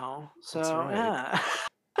in now. So, yeah.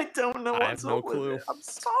 I don't know what's up with it. I'm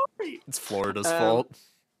sorry. It's Florida's fault.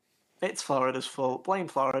 It's Florida's fault. Blame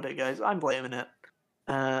Florida, guys. I'm blaming it.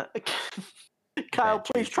 Kyle,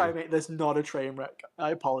 please try and make this not a train wreck.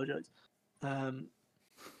 I apologize.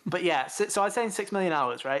 But yeah, so I'd say 6 million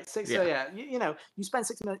hours, right? So yeah, you know, you spend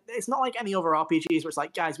 6 million. It's not like any other RPGs where it's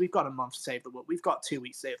like, guys, we've got a month to save the world. We've got 2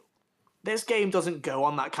 weeks to save the world. This game doesn't go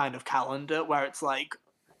on that kind of calendar where it's like,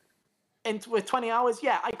 with 20 hours,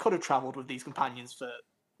 yeah, I could have traveled with these companions for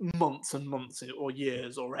months and months or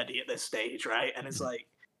years already at this stage, right? And it's like,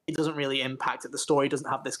 it doesn't really impact it. The story doesn't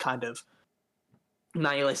have this kind of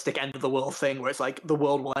nihilistic end of the world thing where it's like the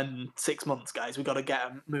world will end in 6 months, guys. We got to get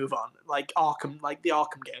a move on. Like Arkham, like the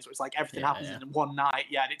Arkham games, where it's like everything happens in one night.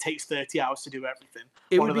 Yeah, and it takes 30 hours to do everything.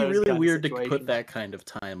 It would be really weird to put that kind of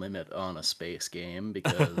time limit on a space game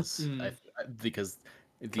because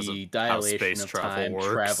the dilation of time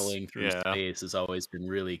traveling through space has always been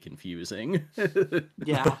really confusing.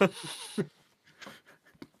 Yeah.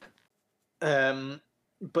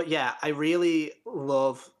 But yeah, I really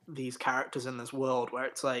love these characters in this world where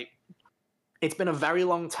it's like, it's been a very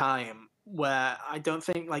long time where I don't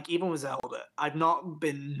think, like, even with Zelda, I've not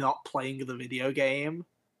been not playing the video game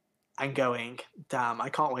and going, damn, I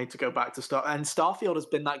can't wait to go back to And Starfield has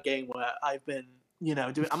been that game where I've been,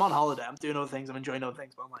 I'm on holiday, I'm doing other things, I'm enjoying other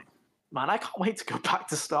things, but I'm like, man, I can't wait to go back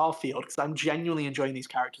to Starfield because I'm genuinely enjoying these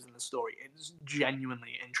characters in the story. It's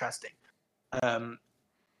genuinely interesting.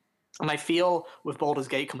 And I feel with Baldur's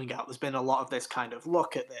Gate coming out, there's been a lot of this kind of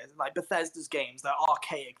look at this. Like Bethesda's games, they're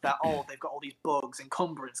archaic, they're old, they've got all these bugs,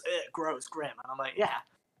 encumbrance, gross, grim. And I'm like, yeah,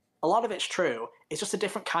 a lot of it's true. It's just a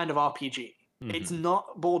different kind of RPG. Mm-hmm. It's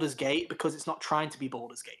not Baldur's Gate because it's not trying to be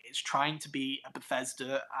Baldur's Gate. It's trying to be a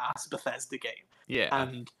Bethesda game. Yeah.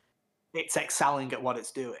 And it's excelling at what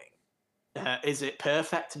it's doing. Is it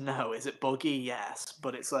perfect? No. Is it buggy? Yes.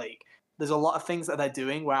 But it's like, there's a lot of things that they're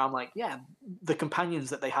doing where I'm like, yeah, the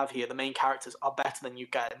companions that they have here, the main characters, are better than you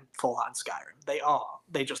get in Fallout and Skyrim. They are.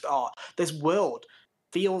 They just are. This world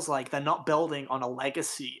feels like they're not building on a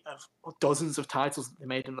legacy of dozens of titles that they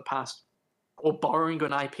made in the past, or borrowing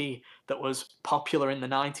an IP that was popular in the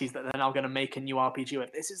 90s that they're now going to make a new RPG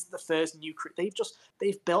with. This is the first new...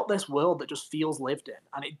 They've built this world that just feels lived in,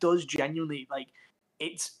 and it does genuinely, like,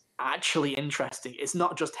 it's actually interesting. It's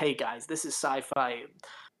not just, hey, guys, this is sci-fi...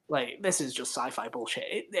 Like, this is just sci-fi bullshit.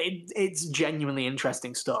 It's genuinely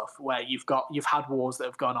interesting stuff where you've had wars that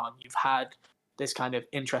have gone on. You've had this kind of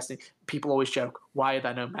interesting... People always joke, why are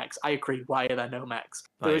there no mechs? I agree, why are there no mechs?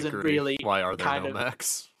 There isn't really... Why are there no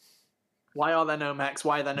mechs? Why are there no mechs?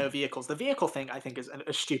 Why are there no vehicles? The vehicle thing, I think, is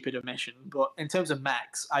a stupid omission. But in terms of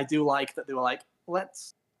mechs, I do like that they were like,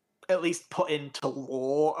 let's at least put into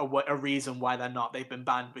lore a reason why they're not. They've been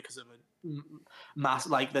banned because of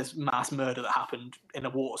this mass murder that happened in a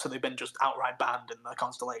war, so they've been just outright banned in the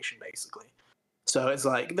constellation, basically. So it's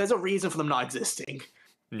like, there's a reason for them not existing.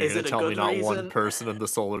 You're going to tell me not one person in the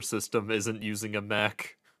solar system isn't using a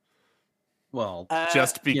mech? Well,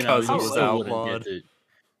 just because it was outlawed.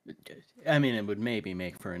 I mean, it would maybe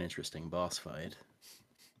make for an interesting boss fight.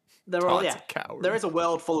 There is a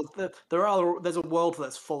world full of there's a world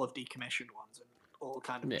that's full of decommissioned ones and all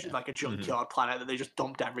kind of like a junkyard planet that they just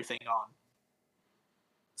dumped everything on.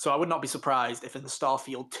 So I would not be surprised if in the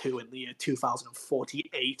Starfield 2 in the year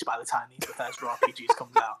 2048, by the time these Bethesda RPGs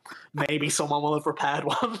comes out, maybe someone will have repaired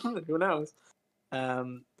one. Who knows?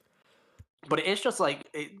 But it is just like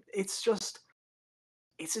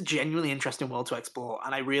it's a genuinely interesting world to explore,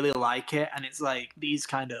 and I really like it. And it's like these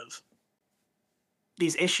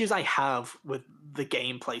issues I have with the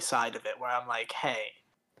gameplay side of it, where I'm like, hey,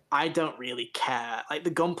 I don't really care. Like, the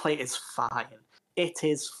gunplay is fine. It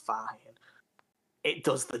is fine. It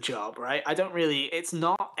does the job, right? It's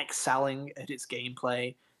not excelling at its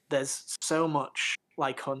gameplay. There's so much,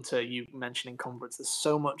 like Hunter, you mentioned encumbrance, there's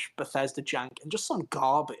so much Bethesda jank and just some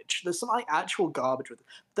garbage. There's some like actual garbage with it.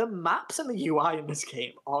 The maps and the UI in this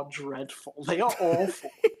game are dreadful. They are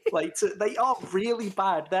awful. They are really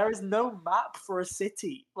bad. There is no map for a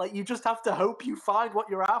city. Like, you just have to hope you find what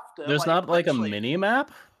you're after. There's not like a mini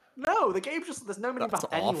map? No, the game there's no mini map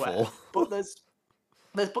anywhere. But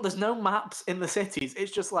there's no maps in the cities.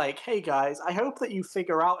 It's just like, hey guys, I hope that you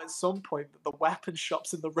figure out at some point that the weapon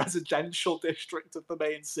shop's in the residential district of the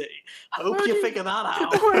main city. Hope you figure that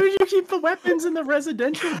out. Why would you keep the weapons in the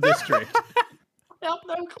residential district? I have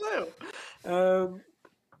no clue.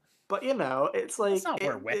 But it's like... That's not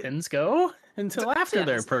where weapons go until after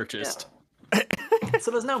they're purchased. Yeah.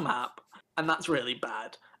 So there's no map, and that's really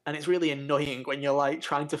bad. And it's really annoying when you're like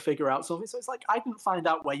trying to figure out something. So it's like, I didn't find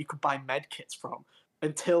out where you could buy med kits from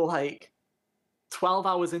until like 12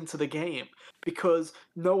 hours into the game, because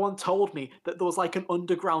no one told me that there was like an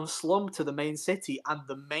underground slum to the main city, and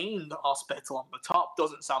the main hospital on the top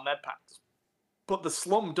doesn't sell med packs, but the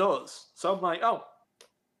slum does. So I'm like, oh,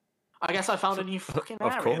 I guess I found a new fucking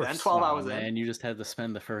area then 12 hours in. And you just had to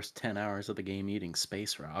spend the first 10 hours of the game eating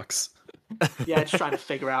space rocks. Yeah, just trying to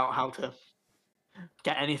figure out how to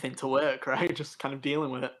get anything to work, right? Just kind of dealing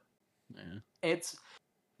with it. Yeah.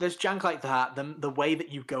 There's junk like that. The way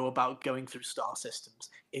that you go about going through star systems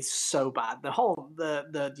is so bad.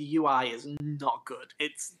 The UI is not good.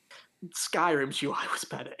 Skyrim's UI was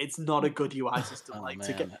better. It's not a good UI system.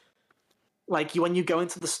 like when you go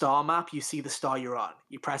into the star map, you see the star you're on.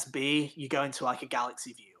 You press B, you go into like a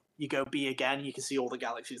galaxy view. You go B again, you can see all the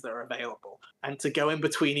galaxies that are available. And to go in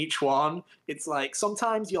between each one, it's like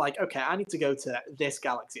sometimes you're like, okay, I need to go to this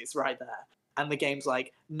galaxy. It's right there. And the game's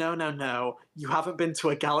like, no, no, no, you haven't been to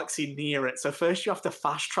a galaxy near it. So first you have to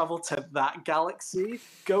fast travel to that galaxy,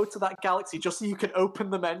 go to that galaxy just so you can open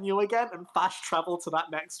the menu again and fast travel to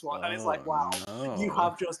that next one. And it's like, wow,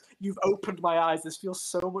 you've opened my eyes. This feels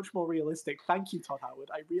so much more realistic. Thank you, Todd Howard.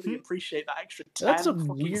 I really appreciate that extra 10 That's a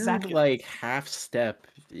fucking weird, seconds. like, half step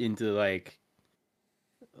into, like,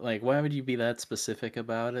 why would you be that specific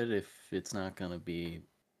about it if it's not gonna be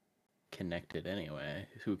connected anyway?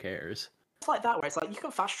 Who cares? It's like that, where it's like you can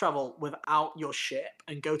fast travel without your ship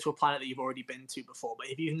and go to a planet that you've already been to before. But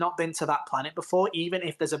if you've not been to that planet before, even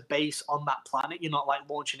if there's a base on that planet, you're not like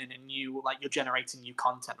launching in a new, like you're generating new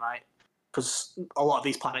content, right? Because a lot of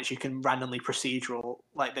these planets you can randomly procedural,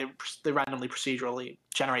 like they randomly procedurally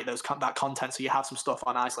generate that content, so you have some stuff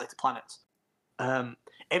on isolated planets.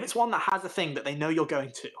 If it's one that has a thing that they know you're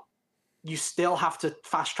going to, you still have to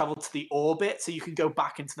fast travel to the orbit so you can go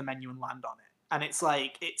back into the menu and land on it. And it's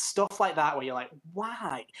like, it's stuff like that where you're like,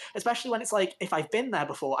 why? Especially when it's like, if I've been there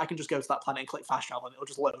before, I can just go to that planet and click fast travel and it'll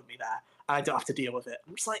just load me there. And I don't have to deal with it.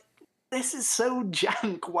 I'm just like, this is so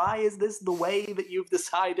jank. Why is this the way that you've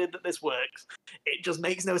decided that this works? It just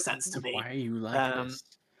makes no sense to me. Why are you like this?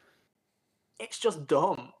 It's just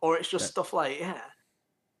dumb. Or it's just stuff like,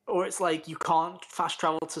 or it's like you can't fast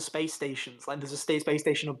travel to space stations. Like there's a space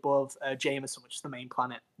station above Jameson, which is the main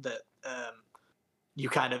planet that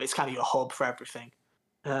it's kind of your hub for everything.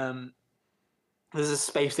 There's a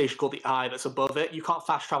space station called the Eye that's above it. You can't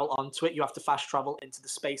fast travel onto it. You have to fast travel into the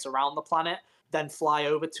space around the planet, then fly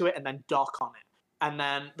over to it, and then dock on it. And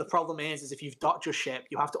then the problem is if you've docked your ship,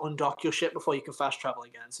 you have to undock your ship before you can fast travel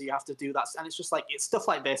again. So you have to do that, and it's just like it's stuff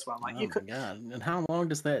like this where I'm like, God! And how long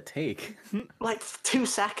does that take? Like 2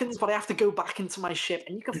 seconds, but I have to go back into my ship,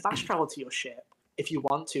 and you can fast travel to your ship if you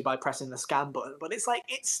want to by pressing the scan button. But it's like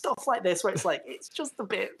it's stuff like this where it's like it's just a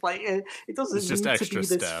bit like it doesn't need to be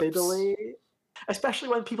this fiddly. Especially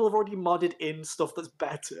when people have already modded in stuff that's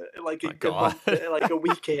better. Like like a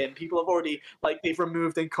week in, people have already like they've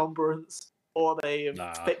removed encumbrance or they've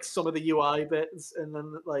fixed some of the UI bits, and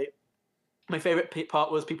then like my favorite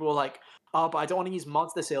part was people were like, "Oh, but I don't want to use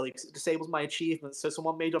mods this early because it disables my achievements." So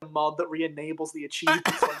someone made a mod that re-enables the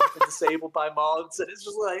achievements when they've been disabled by mods, and it's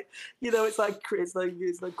just like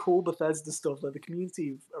it's like cool Bethesda stuff. Like the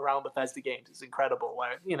community around Bethesda games is incredible.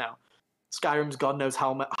 Where Skyrim's God knows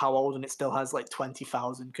how old, and it still has like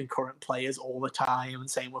 20,000 concurrent players all the time, and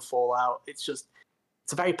same with Fallout. It's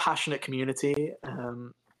a very passionate community.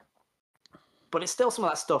 But it's still some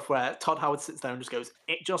of that stuff where Todd Howard sits there and just goes,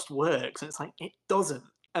 "It just works," and it's like it doesn't.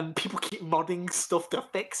 And people keep modding stuff to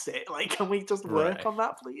fix it. Like, can we just work on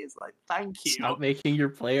that, please? Like, thank you. Stop making your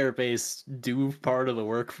player base do part of the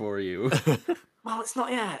work for you. Well, it's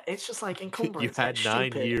not. Yeah, it's just like encumbrance. You've had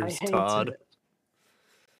 9 stupid. years, Todd.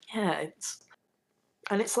 Yeah,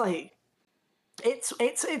 it's like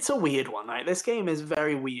it's a weird one, right? This game is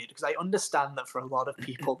very weird because I understand that for a lot of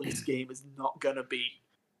people, this game is not gonna be.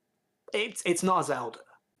 It's not Zelda.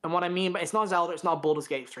 And what I mean by it's not Zelda, it's not Baldur's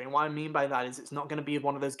Gate 3. And what I mean by that is it's not going to be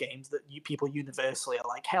one of those games that people universally are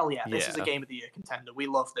like, hell yeah, this is a Game of the Year contender. We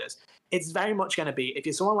love this. It's very much going to be, if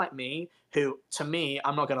you're someone like me, who, to me,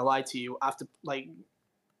 I'm not going to lie to you, after, like,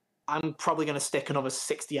 I'm probably going to stick another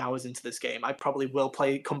 60 hours into this game. I probably will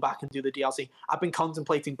come back and do the DLC. I've been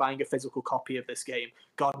contemplating buying a physical copy of this game.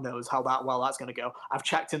 God knows how that's going to go. I've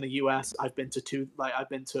checked in the US. I've been to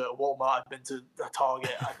Walmart. I've been to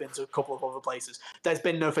Target. I've been to a couple of other places. There's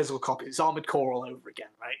been no physical copy. It's Armored Core all over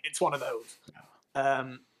again, right? It's one of those.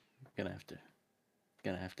 Gonna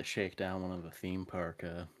have to shake down one of the theme park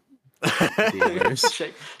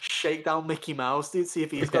shake down Mickey Mouse, dude. See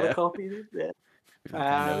if he's got a copy. Dude. Yeah.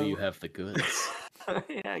 I know you have the goods.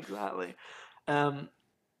 Yeah, exactly. But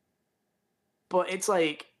it's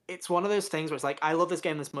like it's one of those things where it's like I love this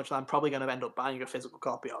game this much that I'm probably going to end up buying a physical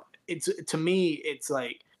copy of it. To me, it's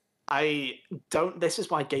like I don't. This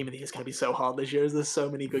is why Game of the Year is going to be so hard this year. Is there's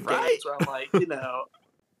so many good games where I'm like,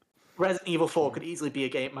 Resident Evil 4 could easily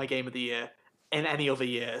be my Game of the Year in any other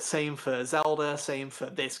year. Same for Zelda. Same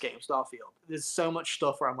for this game, Starfield. There's so much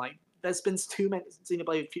stuff where I'm like. There's been too many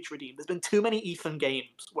Xenoblade Future Redeemed. There's been too many Ethan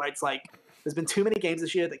games where it's like there's been too many games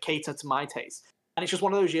this year that cater to my taste, and it's just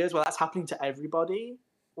one of those years where that's happening to everybody.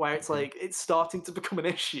 Where it's like it's starting to become an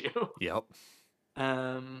issue. Yep.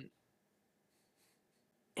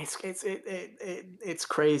 It's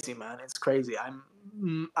crazy, man. It's crazy.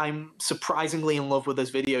 I'm surprisingly in love with this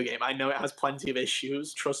video game. I know it has plenty of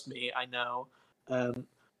issues. Trust me, I know.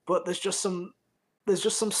 But but there's just some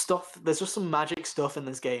stuff. There's just some magic stuff in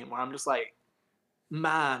this game where I'm just like,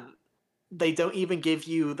 man, they don't even give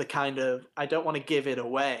you the kind of, I don't want to give it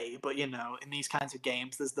away, but in these kinds of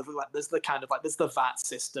games, there's the VAT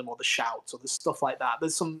system or the shouts or there's stuff like that.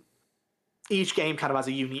 Each game kind of has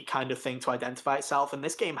a unique kind of thing to identify itself, and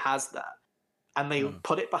this game has that. And they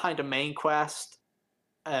put it behind a main quest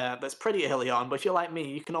that's pretty early on, but if you're like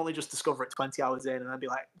me, you can only just discover it 20 hours in, and I'd be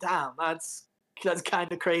like, damn, that's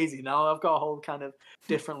kind of crazy. Now I've got a whole kind of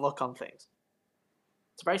different look on things.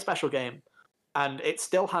 It's a very special game, and it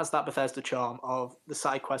still has that Bethesda charm of the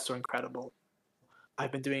side quests are incredible.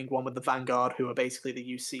 I've been doing one with the Vanguard, who are basically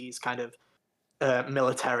the UC's kind of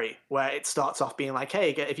military, where it starts off being like, hey,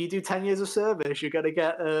 if you do 10 years of service, you're going to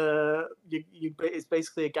get it's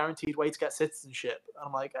basically a guaranteed way to get citizenship. And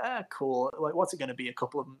I'm like, cool, like, what's it going to be, a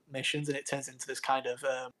couple of missions? And it turns into this kind of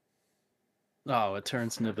it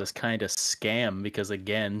turns into this kind of scam, because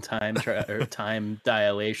again, time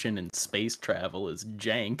dilation and space travel is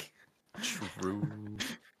jank. True.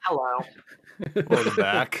 Hello. Welcome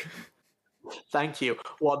back. Thank you.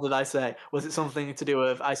 What did I say? Was it something to do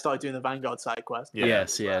with I started doing the Vanguard side quest? Yeah.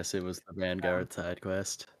 Yes, it was the Vanguard side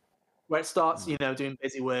quest. Where it starts, doing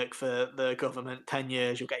busy work for the government, 10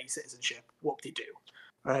 years, you'll get your citizenship. Whoop-de-doo,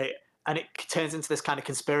 right? And it turns into this kind of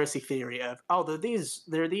conspiracy theory of,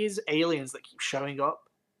 there are these aliens that keep showing up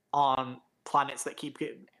on planets that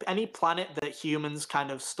any planet that humans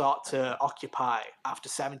kind of start to occupy after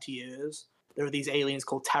 70 years, there are these aliens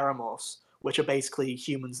called Terramorphs, which are basically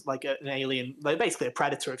humans, like an alien. They're basically a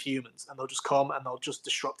predator of humans, and they'll just come and they'll just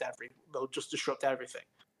disrupt everything.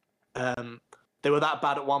 They were that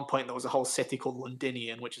bad at one point. There was a whole city called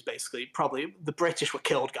Londinium, which is basically probably the British were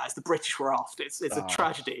killed, guys. The British were off. It's a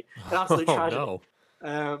tragedy, an absolute tragedy.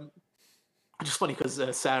 No. Just funny because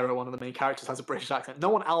Sarah, one of the main characters, has a British accent. No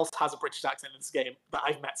one else has a British accent in this game that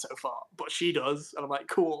I've met so far, but she does, and I'm like,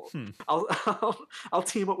 cool. I'll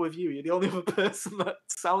team up with you. You're the only other person that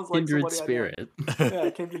sounds like kindred somebody spirit. I know. Yeah,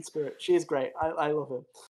 kindred spirit. She is great. I love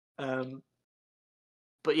her.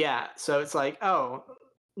 But yeah, so it's like, oh,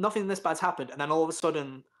 nothing this bad's happened, and then all of a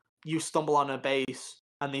sudden you stumble on a base,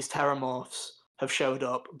 and these Terramorphs have showed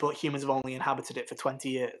up, but humans have only inhabited it for 20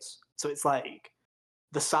 years. So it's like,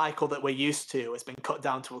 the cycle that we're used to has been cut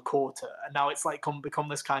down to a quarter, and now it's like become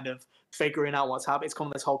this kind of figuring out what's happening. It's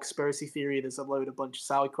come this whole conspiracy theory. There's a bunch of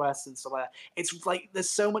side quests and stuff like that. It's like there's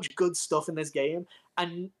so much good stuff in this game,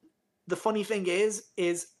 and the funny thing is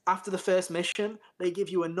after the first mission, they give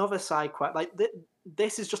you another side quest. Like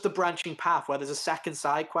this is just a branching path where there's a second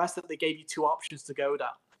side quest that they gave you 2 options to go down.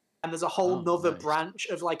 And there's a whole nother branch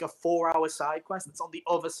of like a 4-hour side quest that's on the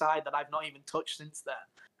other side that I've not even touched since then.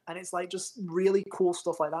 And it's like just really cool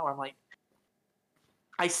stuff like that where I'm like,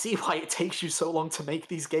 I see why it takes you so long to make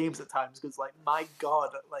these games at times, because like, my God,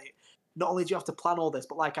 like, not only do you have to plan all this,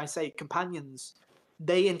 but like I say, companions,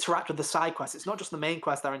 they interact with the side quests. It's not just the main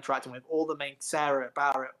quest they're interacting with. All the main, Sarah,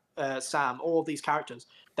 Barrett, Sam, all of these characters,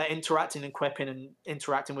 they're interacting and quipping and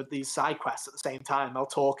interacting with these side quests at the same time. They'll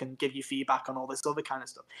talk and give you feedback on all this other kind of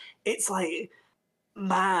stuff. It's like,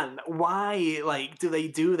 man, why like do they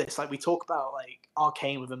do this? Like, we talk about like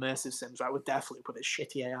Arcane with immersive sims, right? With Deathloop with its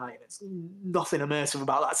shitty AI, and it's nothing immersive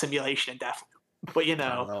about that simulation in Deathloop. But but you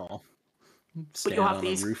have on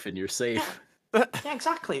these roof and you're safe. Yeah,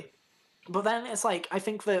 exactly. But then it's like, I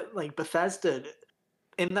think that like Bethesda,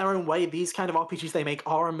 in their own way, these kind of RPGs they make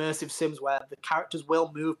are immersive sims where the characters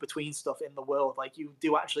will move between stuff in the world. Like, you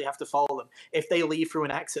do actually have to follow them. If they leave through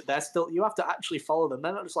an exit, you have to actually follow them.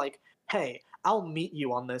 They're not just like, hey, I'll meet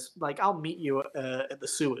you on this. Like, I'll meet you at the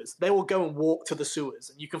sewers. They will go and walk to the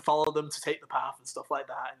sewers, and you can follow them to take the path and stuff like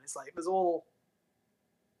that. And it's like, there's all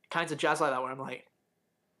kinds of jazz like that where I'm like,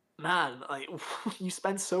 man, like, you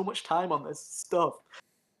spend so much time on this stuff.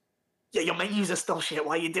 Yeah, your menus are still shit.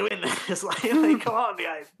 Why are you doing this? like come on,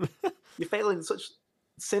 guys. You're failing such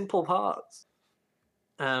simple parts.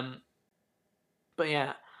 But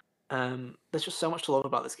yeah, there's just so much to love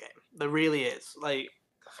about this game. There really is. Like,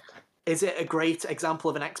 is it a great example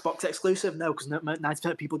of an Xbox exclusive? No, because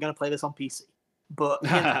 90% of people are going to play this on PC. But,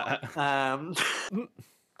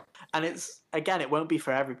 and it's, again, it won't be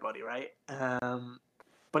for everybody, right?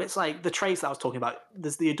 But it's like the traits that I was talking about.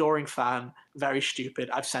 There's the adoring fan, very stupid.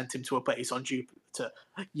 I've sent him to a base on Jupiter.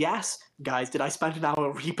 Yes, guys, did I spend an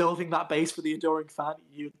hour rebuilding that base for the adoring fan?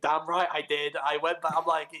 You damn right I did. I went back. I'm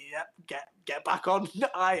like, yeah, get back on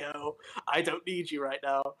IO. I don't need you right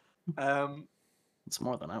now. It's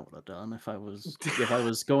more than I would have done if I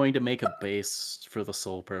was going to make a base for the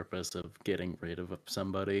sole purpose of getting rid of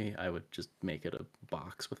somebody. I would just make it a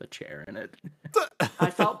box with a chair in it. I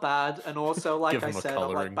felt bad, and also, like I said,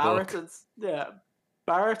 I'm like, Barrett and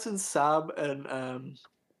Barrett and Sam and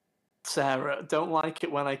Sarah don't like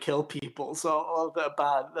it when I kill people, so they're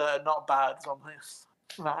bad. They're not bad. So I'm like,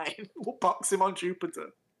 fine, we'll box him on Jupiter.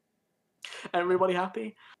 Everybody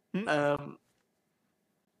happy? But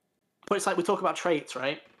it's like we talk about traits,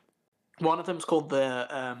 right? One of them's called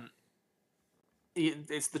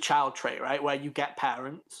it's the child trait, right? Where you get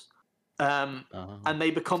parents. And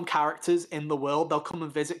they become characters in the world. They'll come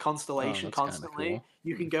and visit Constellation constantly. Cool.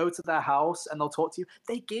 You can go to their house and they'll talk to you.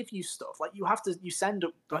 They give you stuff. Like you send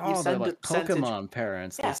like Pokemon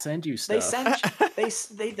parents. Yeah, they send you stuff.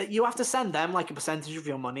 You have to send them like a percentage of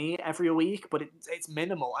your money every week, but it's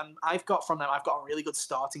minimal. And I've got a really good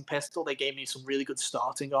starting pistol. They gave me some really good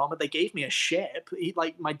starting armor. They gave me a ship.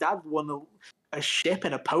 My dad won a ship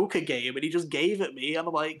in a poker game, and he just gave it me. And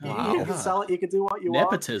I'm like, you can sell it. You can do what you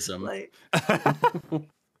Nepotism. want.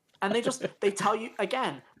 And they tell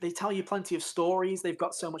you plenty of stories. They've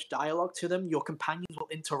got so much dialogue to them. Your companions will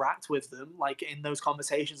interact with them, like in those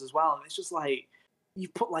conversations as well. And it's just like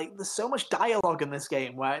there's so much dialogue in this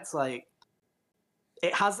game where it's like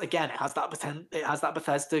it has that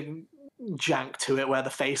Bethesda jank to it, where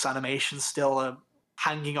the face animations still are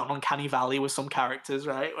hanging on Uncanny Valley with some characters,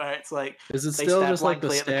 right? Where it's like, is it still just like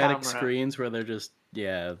the static screens where they're just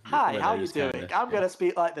hi, how you doing? I'm gonna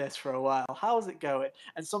speak like this for a while. How's it going?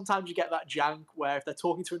 And sometimes you get that jank where if they're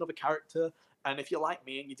talking to another character, and if you're like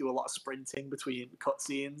me and you do a lot of sprinting between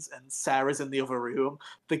cutscenes and Sarah's in the other room,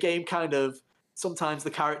 the game kind of sometimes the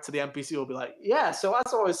NPC will be like, yeah, so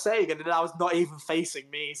as I was saying, and then I was not even facing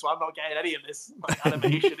me, so I'm not getting any of this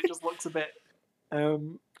animation. It just looks a bit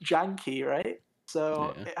janky, right?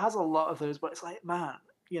 So it has a lot of those, but it's like, man,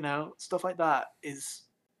 stuff like that is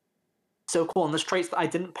so cool. And there's traits that I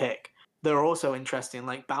didn't pick that are also interesting,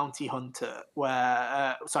 like Bounty Hunter,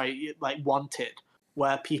 like Wanted,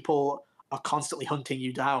 where people are constantly hunting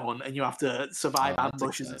you down and you have to survive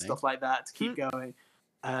ambushes and stuff like that to keep going.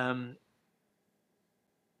 And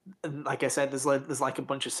like I said, there's like a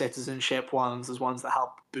bunch of citizenship ones. There's ones that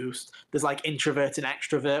help boost. There's like introvert and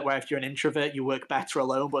extrovert, where if you're an introvert, you work better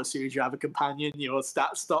alone, but as soon as you have a companion, your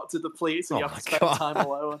stats start to deplete, so you have to spend time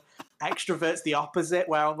alone. Extrovert's the opposite,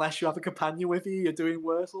 where unless you have a companion with you, you're doing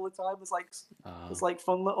worse all the time. There's like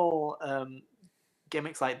fun little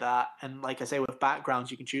gimmicks like that, and like I say, with backgrounds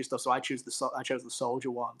you can choose stuff. So I chose the soldier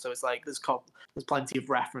one. So it's like there's plenty of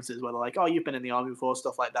references where they're like, oh, you've been in the army before,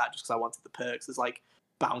 stuff like that, just because I wanted the perks. There's like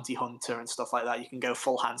Bounty Hunter and stuff like that. You can go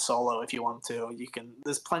full Han Solo if you want to. Or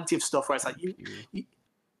there's plenty of stuff where it's like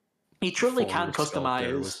you truly can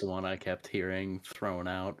customize. Was the one I kept hearing thrown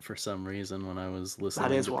out for some reason when I was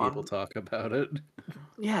listening to people talk about it.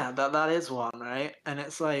 Yeah, that is one, right? And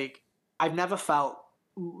it's like I've never felt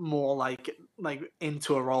more like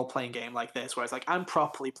into a role-playing game like this, where it's like I'm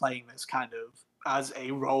properly playing this kind of as a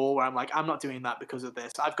role, where I'm like, I'm not doing that because of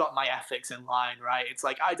this. I've got my ethics in line, right? It's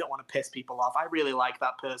like I don't want to piss people off. I really like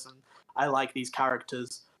that person. I like these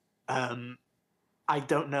characters. I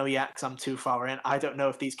don't know yet because I'm too far in. I don't know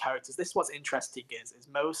if these characters. This is what's interesting is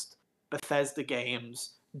most Bethesda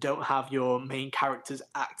games don't have your main characters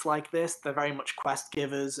act like this. They're very much quest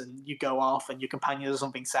givers, and you go off and your companions are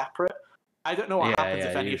something separate. I don't know what happens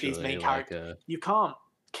if any of these main characters. You can't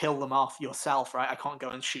kill them off yourself, right? I can't go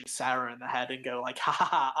and shoot Sarah in the head and go like, ha ha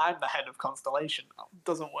ha, I'm the head of Constellation. It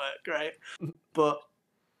doesn't work, right? But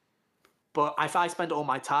if I spend all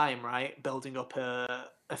my time, right, building up her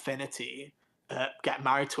affinity, get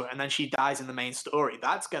married to her, and then she dies in the main story,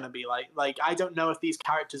 that's going to be like I don't know if these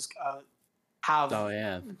characters have... Oh,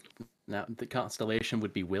 yeah. Now, the Constellation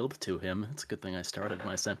would be willed to him. It's a good thing I started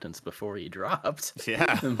my sentence before he dropped.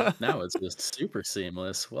 Yeah. Now it's just super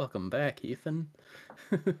seamless. Welcome back, Ethan.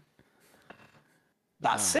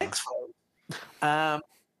 That's 6, folks.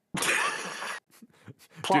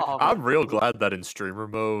 Dude, I'm real glad that in streamer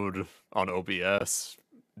mode on OBS,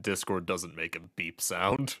 Discord doesn't make a beep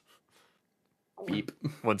sound. Beep.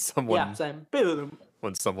 When someone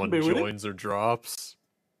joins or drops.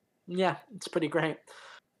 Yeah, it's pretty great.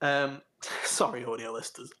 Sorry, audio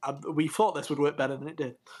listeners. We thought this would work better than it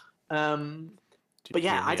did. But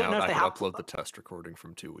yeah, I don't know if they have... upload the test recording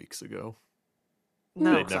from 2 weeks ago.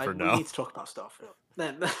 No, we need to talk about Starfield.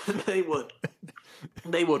 They would.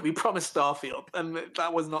 They would. We promised Starfield, and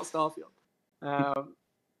that was not Starfield.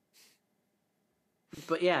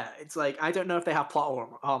 But yeah, it's like, I don't know if they have plot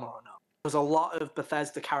armor or not. Because a lot of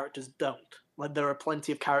Bethesda characters don't. Like, there are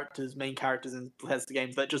plenty of main characters in Bethesda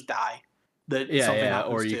games that just die.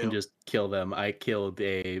 Or you can just kill them. I killed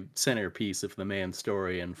a centerpiece of the main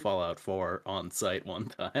story in Fallout 4 on site one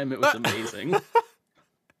time. It was amazing.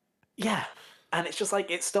 Yeah. And it's just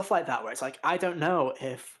like, it's stuff like that where it's like, I don't know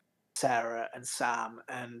if Sarah and Sam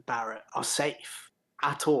and Barrett are safe,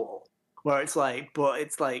 at all. Where it's like, but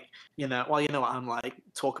it's like, well, you know what I'm like,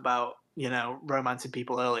 talk about, romancing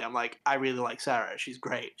people early. I'm like, I really like Sarah. She's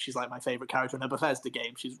great. She's like my favorite character in a Bethesda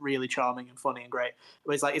game. She's really charming and funny and great.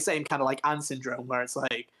 But it's like, it's same kind of like Anne syndrome, where it's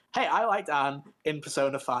like, hey, I liked Anne in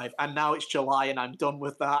Persona 5, and now it's July and I'm done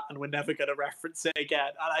with that, and we're never going to reference it again.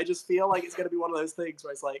 And I just feel like it's going to be one of those things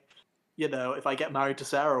where it's like, if I get married to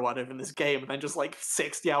Sarah or whatever in this game, and then just like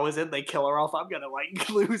 60 hours in, they kill her off, I'm gonna like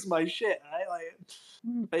lose my shit. Right?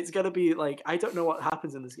 Like, it's gonna be like, I don't know what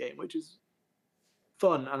happens in this game, which is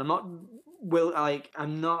fun, and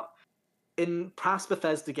I'm not in past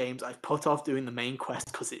Bethesda games. I've put off doing the main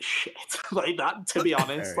quest because it's shit. Like that, to be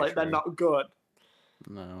honest, like they're not good.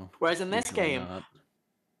 No. Whereas in this game,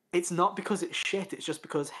 it's not because it's shit. It's just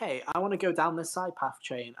because, hey, I want to go down this side path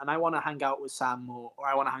chain, and I want to hang out with Sam more, or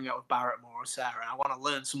I want to hang out with Barrett more, or Sarah, and I want to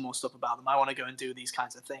learn some more stuff about them. I want to go and do these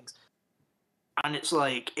kinds of things. And it's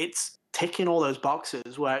like, it's ticking all those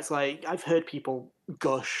boxes where it's like, I've heard people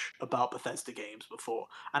gush about Bethesda games before,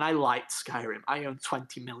 and I liked Skyrim. I own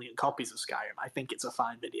 20 million copies of Skyrim. I think it's a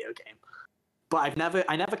fine video game. But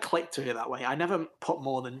I never clicked to it that way. I never put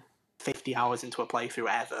more than 50 hours into a playthrough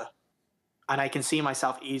ever. And I can see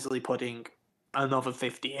myself easily putting another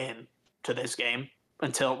 50 in to this game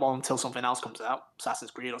until something else comes out,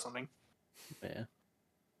 Assassin's Creed or something. Yeah.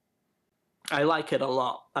 I like it a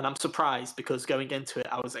lot, and I'm surprised because going into it,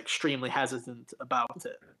 I was extremely hesitant about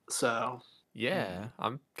it. So yeah,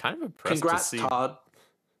 I'm kind of impressed. Congrats, to see, Todd.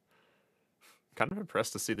 Kind of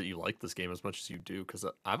impressed to see that you like this game as much as you do, because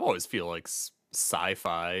I've always feel like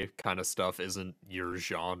sci-fi kind of stuff isn't your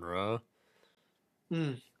genre.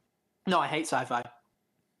 No, I hate sci-fi.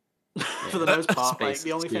 For the most part, like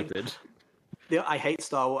the only stupid. thing. I hate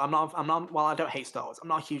Star Wars. I'm not. Well, I don't hate Star Wars. I'm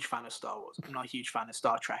not a huge fan of Star Wars. I'm not a huge fan of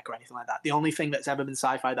Star Trek or anything like that. The only thing that's ever been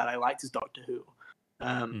sci-fi that I liked is Doctor Who,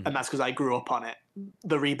 and that's because I grew up on it.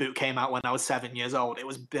 The reboot came out when I was 7 years old. It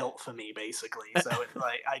was built for me, basically. So it's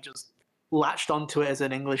like I just latched onto it as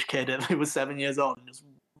an English kid, and I was 7 years old and just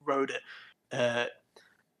rode it.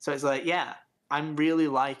 So it's like, yeah, I'm really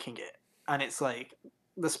liking it, and it's like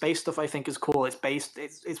the space stuff I think is cool.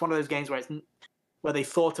 It's one of those games where they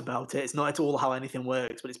thought about it. It's not at all how anything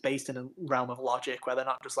works, but it's based in a realm of logic where they're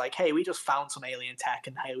not just like, hey, we just found some alien tech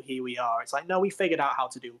and hey, here we are. It's like, no, we figured out how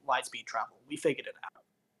to do light speed travel. We figured it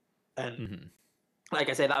out. And like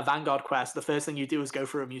I say, that Vanguard quest, the first thing you do is go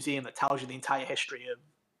through a museum that tells you the entire history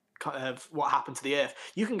of what happened to the Earth.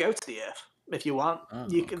 You can go to the Earth if you want.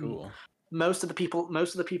 You can. Cool. Most of the people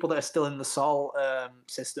that are still in the Sol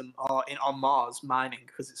system are on Mars mining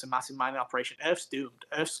because it's a massive mining operation. Earth's doomed.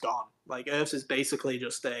 Earth's gone. Like Earth is basically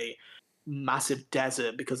just a massive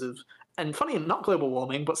desert because of, and funny, not global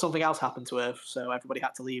warming, but something else happened to Earth, so everybody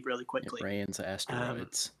had to leave really quickly. It rains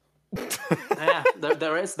asteroids. Yeah,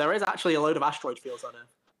 there is actually a load of asteroid fields on Earth.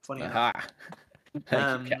 Funny enough.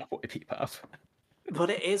 Thank you, Cowboy Bebop. But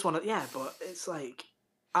it is but it's like,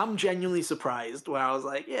 I'm genuinely surprised where I was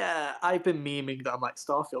like, yeah, I've been memeing that I'm like,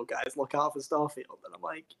 Starfield, guys, look out for Starfield. And I'm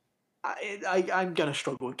like, I'm going to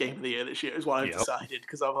struggle with Game of the Year this year is what I've decided.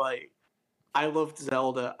 Because I'm like, I loved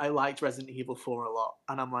Zelda. I liked Resident Evil 4 a lot.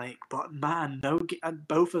 And I'm like, but man, and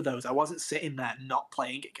both of those, I wasn't sitting there not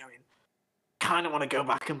playing it going, kind of want to go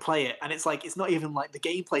back and play it. And it's like, it's not even like the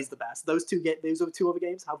gameplay's the best. Those two other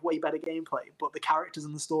games have way better gameplay. But the characters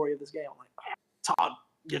and the story of this game, I'm like, Todd,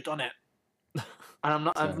 you've done it.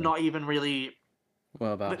 And I'm not even really.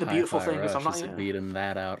 Well, about the beautiful thing Rush, is I'm not is beating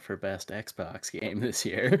that out for best Xbox game this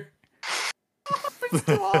year. It's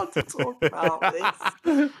too hard to talk about.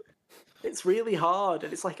 It's really hard,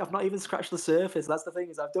 and it's like I've not even scratched the surface. That's the thing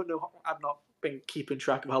is I've not been keeping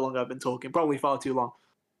track of how long I've been talking. Probably far too long.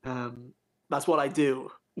 That's what I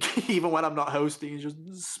do, even when I'm not hosting. Just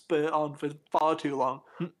spurt on for far too long.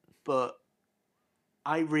 But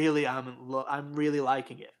I really am. I'm really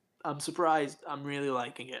liking it. I'm surprised. I'm really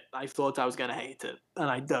liking it. I thought I was going to hate it, and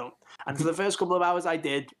I don't. And for the first couple of hours, I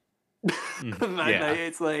did.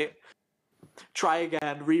 It's like, try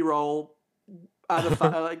again, re-roll,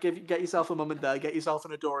 get yourself a mum and dad, get yourself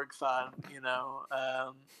an adoring fan.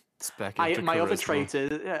 My other trait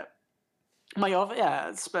is my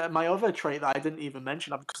other trait that I didn't even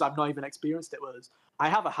mention because I've not even experienced it was I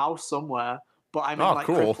have a house somewhere, but I'm in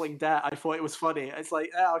crippling debt. I thought it was funny. It's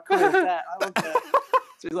like, cool, debt. I love debt.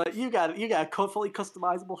 So it's like you get a fully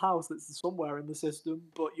customizable house that's somewhere in the system,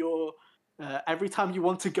 but you're every time you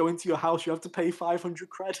want to go into your house, you have to pay 500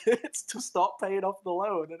 credits to stop paying off the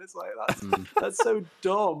loan, and it's like that's so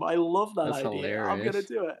dumb. I love that idea. Hilarious. I'm gonna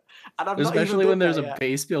do it, and I'm especially when there's a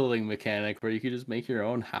base building mechanic where you can just make your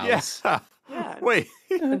own house. Yeah. Wait.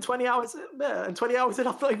 And 20 hours in, I've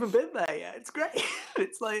not even been there yet. It's great.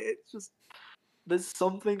 It's like it's just. there's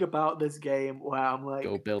something about this game where I'm like,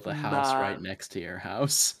 go build a house right next to your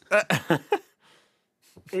house.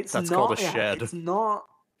 It's That's not, called a shed. It's not.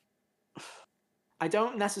 I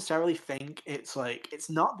don't necessarily think it's like it's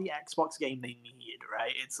not the Xbox game they need,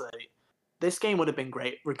 right? It's like this game would have been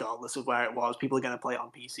great regardless of where it was. People are gonna play it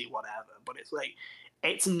on PC, whatever. But it's like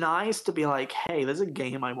it's nice to be like, hey, there's a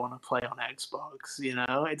game I want to play on Xbox. You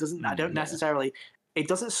know, it doesn't. I don't necessarily. It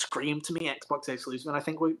doesn't scream to me Xbox exclusive, and I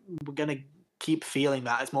think we're gonna keep feeling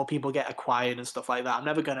that as more people get acquired and stuff like that. I'm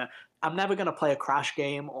never gonna play a Crash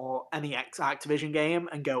game or any Activision game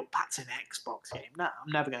and go, that's an Xbox game. No,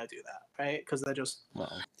 I'm never gonna do that, right? Because they're just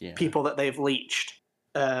people that they've leached.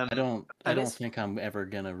 I don't think I'm ever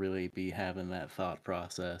gonna really be having that thought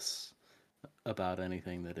process about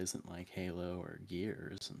anything that isn't like Halo or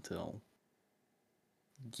Gears until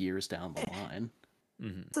years down the line.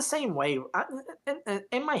 It's the same way.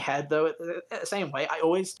 In my head, though, the same way, I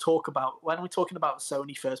always talk about, when we're talking about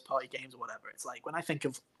Sony first-party games or whatever, it's like, when I think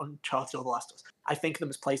of Uncharted or The Last of Us, I think of them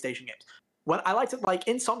as PlayStation games. When I like to, like,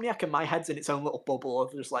 Insomniac in my head's in its own little bubble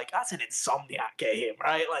of just like, that's an Insomniac game,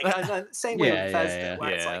 right? Like, same way with Bethesda, where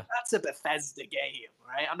it's like, that's a Bethesda game,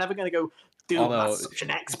 right? I'm never going to go, dude, that's such an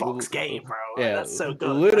Xbox game, bro. Like, that's so good.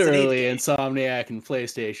 Literally, Insomniac and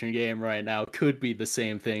PlayStation game right now could be the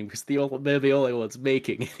same thing because they're the only ones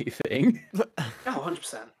making anything. Oh,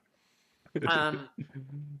 100%.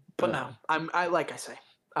 But no, I like I say,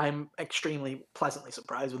 I'm extremely pleasantly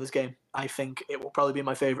surprised with this game. I think it will probably be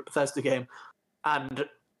my favorite Bethesda game, and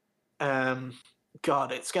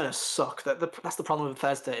God, it's gonna suck. That's the problem with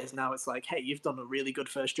Bethesda is now it's like, hey, you've done a really good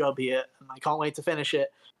first job here, and I can't wait to finish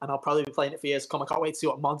it, and I'll probably be playing it for years to come. I can't wait to see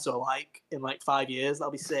what mods are like in like 5 years.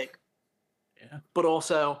 That'll be sick. Yeah. But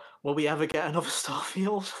also, will we ever get another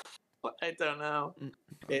Starfield? I don't know.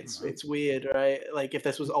 It's weird, right? Like if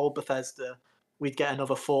this was old Bethesda, we'd get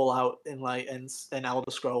another Fallout in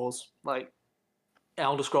Elder Scrolls, like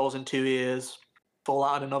Elder Scrolls in 2 years,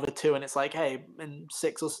 Fallout in another 2, and it's like, hey, in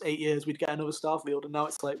 6 or 8 years we'd get another Starfield, and now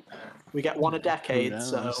it's like we get one a decade,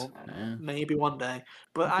 so maybe one day.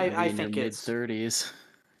 But I think it's mid-30s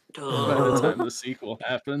by the time the sequel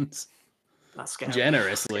happens. That's scary.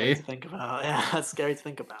 Generously, that's scary to think about. Yeah, that's scary to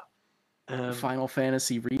think about. Final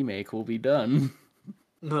Fantasy remake will be done.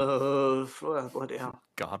 No, bloody hell.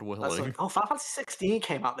 God willing. Like, Final Fantasy 16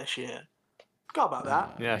 came out this year. Forgot about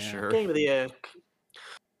that. Yeah, sure. Game of the year.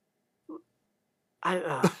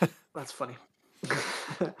 That's funny.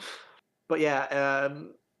 But yeah,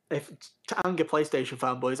 if to anger PlayStation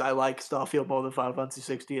fanboys, I like Starfield more than Final Fantasy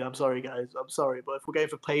 16. I'm sorry, guys. I'm sorry, but if we're going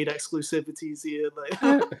for paid exclusivities here,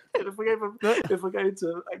 like, if we're going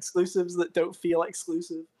to exclusives that don't feel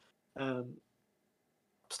exclusive,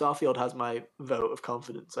 Starfield has my vote of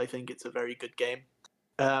confidence. I think it's a very good game,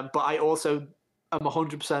 but I also am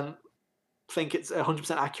 100% think it's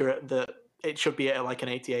 100% accurate that it should be at like an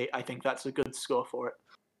 88. I think that's a good score for it.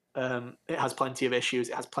 It has plenty of issues.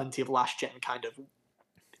 It has plenty of last gen kind of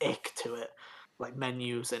ick to it, like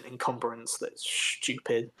menus and encumbrance that's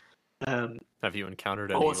stupid. Have you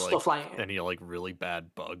encountered any really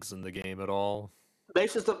bad bugs in the game at all?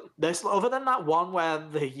 There's other than that one where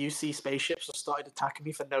the UC spaceships just started attacking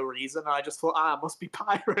me for no reason, and I just thought, it must be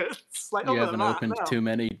pirates. Like, you haven't opened too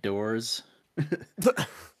many doors.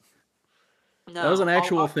 No, that was an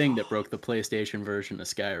actual thing that broke the PlayStation version of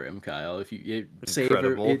Skyrim, Kyle. If you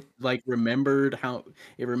remembered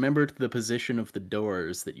the position of the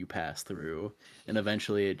doors that you passed through, and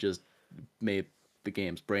eventually it just made the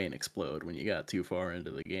game's brain explode when you got too far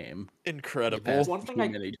into the game. Incredible. One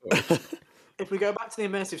thing if we go back to the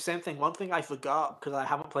immersive sim thing, one thing I forgot because I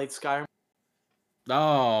haven't played Skyrim.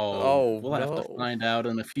 We'll have to find out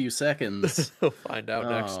in a few seconds. We'll find out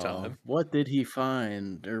next time. What did he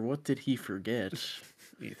find, or what did he forget?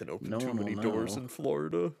 Ethan opened too many doors in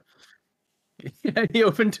Florida. Yeah, he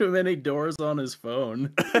opened too many doors on his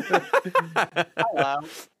phone. Hello,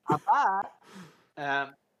 I'm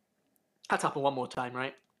back. That's happened one more time,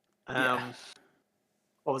 right?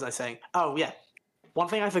 What was I saying? Oh, yeah. One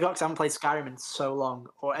thing I forgot because I haven't played Skyrim in so long,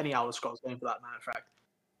 or any Elder Scrolls game for that matter of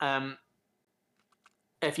fact.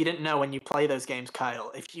 If you didn't know, when you play those games,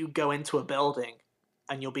 Kyle, if you go into a building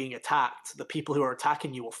and you're being attacked, the people who are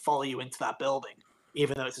attacking you will follow you into that building,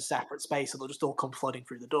 even though it's a separate space, so they'll just all come flooding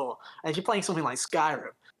through the door. And if you're playing something like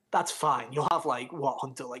Skyrim, that's fine. You'll have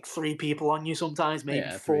Hunter, 3 people on you sometimes, maybe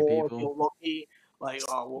 4 if you're lucky.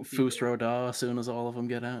 Fusro Da as soon as all of them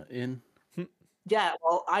get in. Yeah,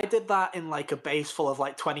 well, I did that in a base full of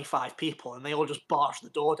 25 people, and they all just barged the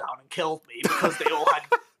door down and killed me because they all had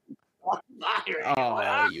firing.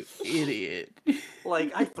 Oh, you idiot.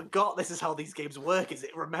 Like, I forgot this is how these games work, is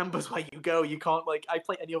it remembers where you go. You can't, like, I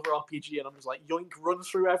play any other RPG and I'm just like, yoink, run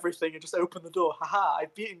through everything and just open the door. Haha,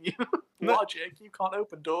 I've beaten you. Logic, you can't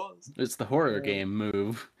open doors. It's the horror game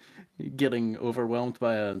move. Getting overwhelmed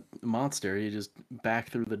by a monster, you just back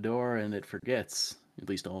through the door and it forgets. At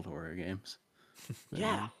least old horror games.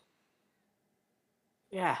 Yeah.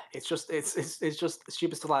 Yeah, it's just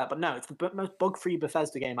stupid stuff like that. But no, it's the most bug-free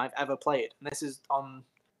Bethesda game I've ever played, and this is on.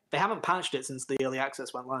 They haven't patched it since the early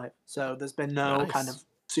access went live, so there's been no kind of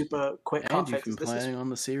super quick. And you've been playing on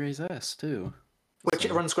the Series S too, which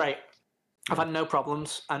it runs great. I've had no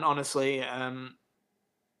problems, and honestly,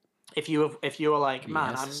 if you were like,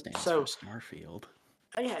 man, I'm so Starfield.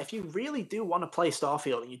 Yeah, if you really do want to play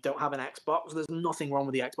Starfield and you don't have an Xbox, there's nothing wrong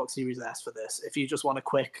with the Xbox Series S for this. If you just want a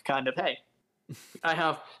quick kind of, hey,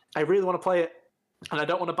 I really want to play it, and I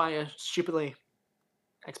don't want to buy a stupidly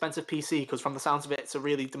expensive PC because from the sounds of it, it's a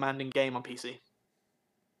really demanding game on PC.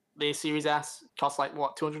 The Series S costs like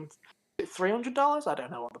what, $200, $300? I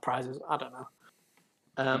don't know what the price is. I don't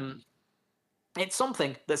know. It's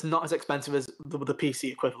something that's not as expensive as the PC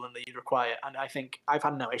equivalent that you'd require, and I think I've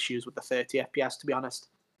had no issues with the 30 FPS, to be honest.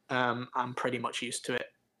 I'm pretty much used to it.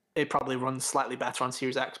 It probably runs slightly better on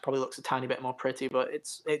Series X, probably looks a tiny bit more pretty, but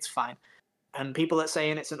it's fine. And people that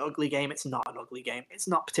saying it's an ugly game, it's not an ugly game. It's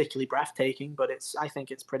not particularly breathtaking, but I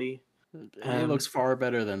think it's pretty... It looks far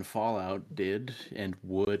better than Fallout did and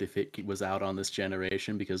would if it was out on this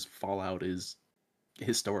generation, because Fallout is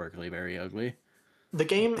historically very ugly. The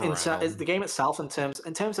game the game itself in terms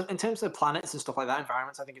of planets and stuff like that,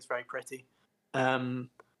 environments, I think it's very pretty.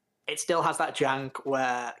 It still has that jank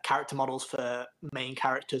where character models for main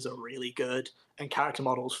characters are really good, and character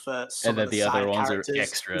models for some of the other ones are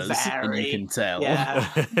extras, vary. And you can tell. Yeah.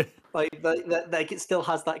 like it still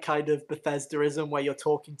has that kind of Bethesdaism where you're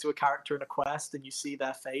talking to a character in a quest and you see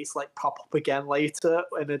their face like pop up again later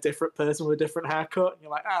in a different person with a different haircut, and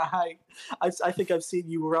you're like, hi, I think I've seen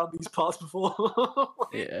you around these parts before.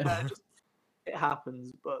 It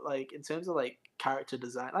happens. But like in terms of like character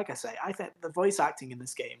design, like I say, I think the voice acting in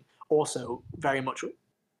this game also very much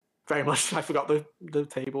I forgot the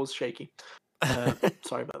table's shaky.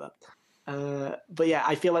 Sorry about that. But yeah,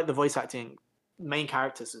 I feel like the voice acting main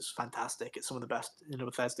characters is fantastic. It's some of the best in a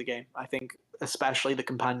Bethesda game. I think especially the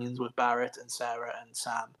companions with Barrett and Sarah and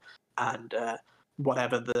Sam and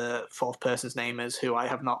whatever the fourth person's name is, who I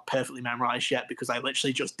have not perfectly memorized yet because I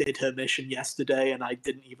literally just did her mission yesterday and I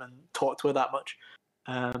didn't even talk to her that much.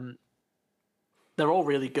 They're all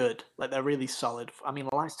really good. Like, they're really solid. I mean,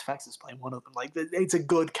 Elias Tefex is playing one of them. Like, it's a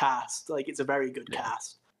good cast. Like, it's a very good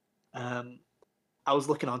cast. I was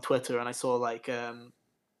looking on Twitter and I saw like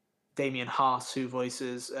Damien Haas, who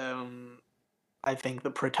voices I think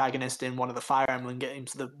the protagonist in one of the Fire Emblem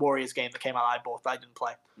games, the Warriors game that came out I bought that I didn't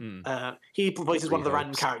play. He voices one of the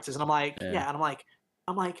random characters, and I'm like, and I'm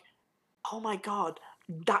like, oh my god,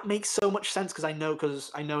 that makes so much sense because I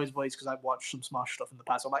know his voice because I've watched some Smash stuff in the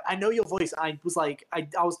past. I'm like, I know your voice. I was like, I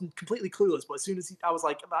was completely clueless, but as soon as I was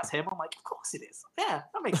like, that's him, I'm like, of course it is. Yeah,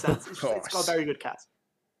 that makes sense. It's got a very good cast.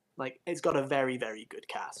 Like, it's got a very, very good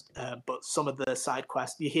cast. But some of the side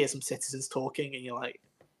quests, you hear some citizens talking, and you're like,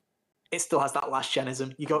 it still has that last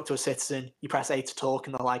genism. You go up to a citizen, you press A to talk,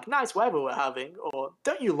 and they're like, nice weather we're having, or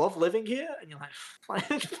don't you love living here? And you're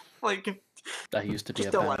like I used to be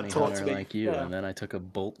a bounty hunter like you, and then I took a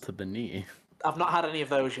bolt to the knee. I've not had any of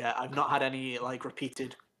those yet. I've not had any like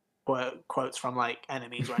repeated quotes from like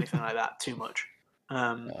enemies or anything like that too much.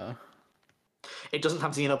 It doesn't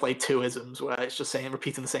have Xenoblade 2-isms where it's just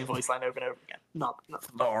repeating the same voice line over and over again. Not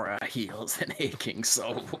Laura heals an aching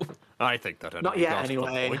soul. I think that not yet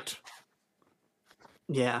anyway. The point.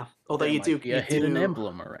 Yeah, although there you do be a hidden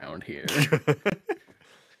emblem around here.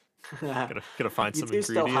 Gotta find some ingredients.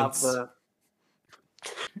 Still have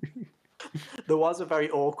There was a very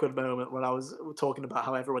awkward moment when I was talking about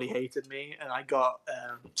how everybody hated me, and I got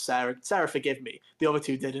Sarah, forgive me. The other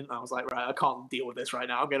two didn't. I was like, right, I can't deal with this right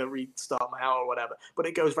now. I'm going to restart my hour or whatever. But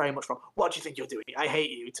it goes very much from, what do you think you're doing? I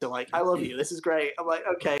hate you, to like, I love you. This is great. I'm like,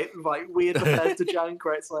 okay, like weird Bethesda jank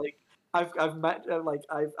where it's like, I've met, like,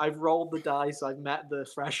 I've rolled the dice. I've met the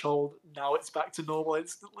threshold. Now it's back to normal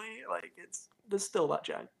instantly. Like, there's still that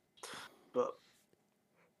jank. But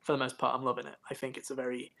for the most part, I'm loving it. I think it's a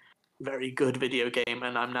very, very good video game,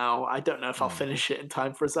 and I don't know if I'll finish it in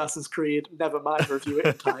time for Assassin's Creed. Never mind review it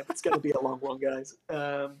in time. It's going to be a long one, guys.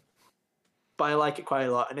 But I like it quite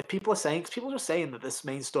a lot. And if people are saying, because people are just saying that this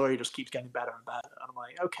main story just keeps getting better and better, and I'm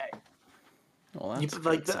like, okay. Well, that's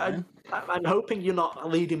like I'm hoping you're not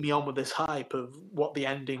leading me on with this hype of what the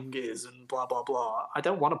ending is and blah blah blah. I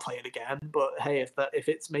don't want to play it again, but hey, if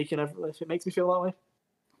it makes me feel that way,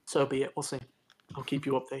 so be it. We'll see. I'll keep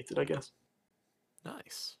you updated, I guess.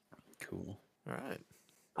 Nice. Cool. All right.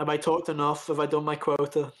 Have I talked enough? Have I done my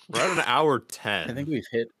quota? We're at an hour 10. I think we've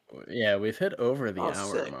hit over the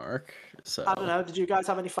hour mark. So I don't know. Did you guys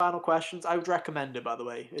have any final questions? I would recommend it, by the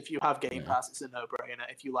way. If you have Game Pass, it's a no-brainer.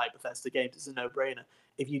 If you like Bethesda games, it's a no-brainer.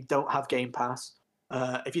 If you don't have Game Pass,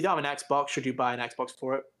 if you don't have an Xbox, should you buy an Xbox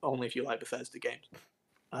for it? Only if you like Bethesda games.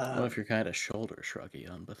 Well, if you're kind of shoulder shruggy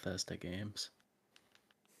on Bethesda games,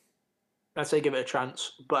 I'd say give it a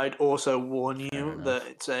chance, but I'd also warn you that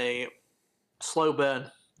it's a slow burn.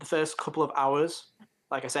 The first couple of hours,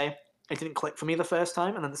 like I say, it didn't click for me the first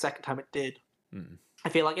time, and then the second time it did. I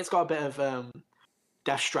feel like it's got a bit of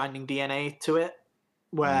Death Stranding DNA to it,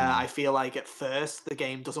 where I feel like at first the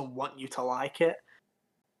game doesn't want you to like it,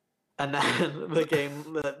 and then the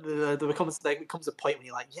game there becomes a point when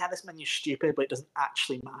you're like, yeah, this menu's stupid, but it doesn't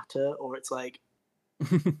actually matter, or it's like,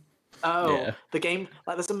 the game,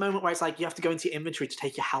 like there's a moment where it's like you have to go into your inventory to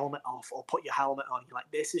take your helmet off or put your helmet on. You're like,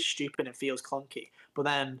 this is stupid and feels clunky, but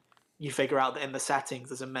then you figure out that in the settings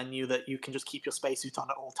there's a menu that you can just keep your spacesuit on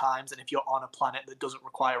at all times, and if you're on a planet that doesn't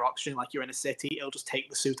require oxygen, like you're in a city, it'll just take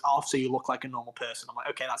the suit off so you look like a normal person. I'm like,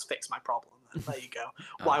 okay, that's fixed my problem. Then. There you go.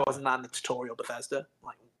 Why wasn't that in the tutorial, Bethesda?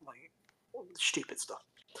 Like stupid stuff.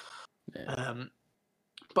 Yeah.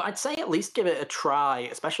 But I'd say at least give it a try,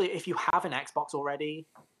 especially if you have an Xbox already.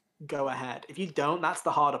 Go ahead. If you don't, that's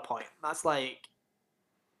the harder point. That's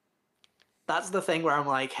the thing where I'm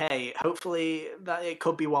like, hey, hopefully that it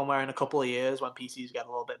could be one where in a couple of years when PCs get a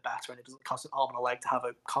little bit better and it doesn't cost an arm and a leg to have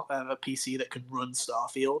a PC that can run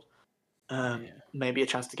Starfield, maybe a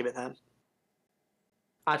chance to give it then.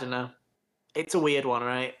 I don't know. It's a weird one,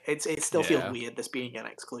 right? It still feels weird this being an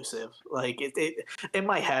exclusive. Like it in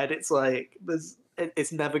my head, it's like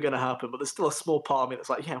it's never gonna happen. But there's still a small part of me that's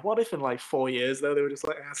like, yeah, what if in like 4 years though they were just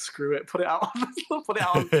like, screw it, put it out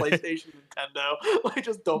on PlayStation, Nintendo, like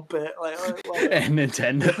just dump it, and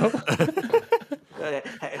Nintendo.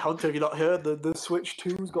 Hey Hunter, have you not heard the Switch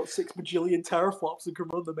 2's got 6 bajillion teraflops and can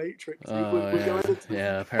run the Matrix? We're going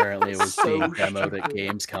into apparently it was being demoed at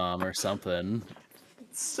Gamescom or something.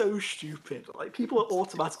 So stupid. Like people are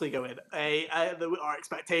automatically going, our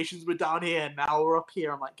expectations were down here, and now we're up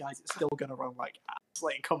here. I'm like, guys, it's still gonna run like ass.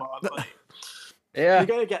 Like, come on, like, you're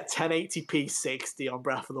gonna get 1080p 60 on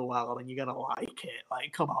Breath of the Wild, and you're gonna like it.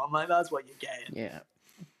 Like, come on, like that's what you're getting. Yeah.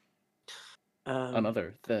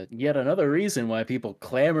 Yet another reason why people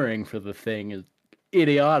clamoring for the thing is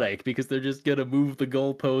idiotic, because they're just gonna move the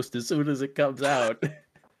goalpost as soon as it comes out.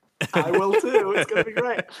 I will too. It's gonna be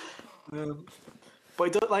great.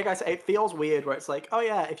 But like I said, it feels weird where it's like, oh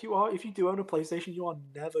yeah, if you do own a PlayStation, you are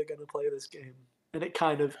never gonna play this game, and it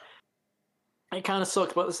kind of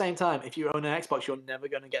sucks. But at the same time, if you own an Xbox, you're never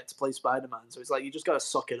gonna get to play Spider-Man. So it's like you just gotta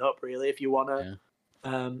suck it up, really. If you wanna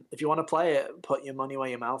play it, put your money where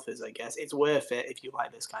your mouth is. I guess it's worth it if you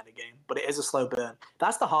like this kind of game, but it is a slow burn.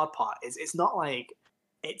 That's the hard part. It's not like.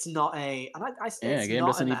 It's not a, and a game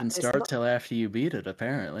doesn't even start till after you beat it.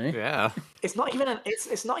 Apparently, yeah. It's not even an.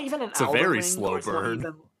 It's not even an. It's a very slow burn.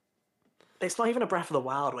 It's not even a Breath of the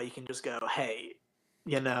Wild where you can just go, hey,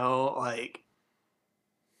 like,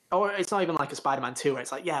 or it's not even like a Spider-Man 2 where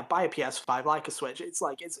it's like, yeah, buy a PS5, like a Switch. It's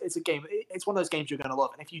like it's a game. It's one of those games you're gonna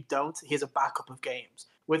love, and if you don't, here's a backup of games.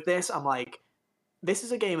 With this, I'm like. This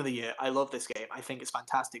is a game of the year. I love this game. I think it's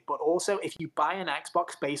fantastic. But also, if you buy an Xbox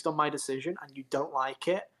based on my decision and you don't like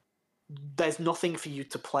it, there's nothing for you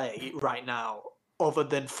to play right now other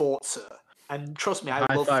than Forza. And trust me, I love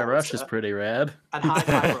Forza. Hi-Fi Rush is pretty rad. And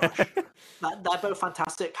Hi-Fi Rush. They're both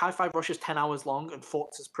fantastic. Hi-Fi Rush is 10 hours long and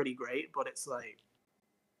Forza's pretty great, but it's like...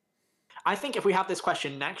 I think if we have this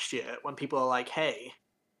question next year, when people are like, hey,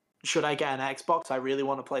 should I get an Xbox? I really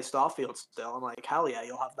want to play Starfield still. I'm like, hell yeah,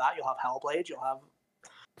 you'll have that. You'll have Hellblade. You'll have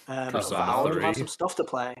Valve. You'll have some stuff to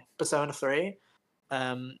play. Persona 3.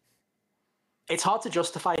 It's hard to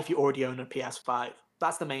justify if you already own a PS5.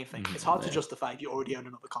 That's the main thing. It's hard to justify if you already own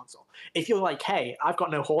another console. If you're like, hey, I've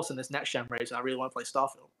got no horse in this next-gen race and I really want to play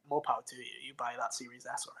Starfield, more power to you. You buy that Series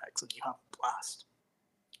S or X and you have a blast.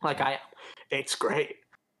 Like I am. It's great.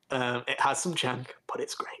 It has some jank, but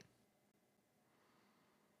it's great.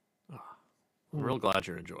 I'm real glad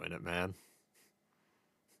you're enjoying it, man.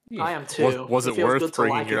 Yeah. I am too. Was it worth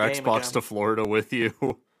bringing your Xbox to Florida with you?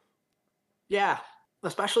 Yeah,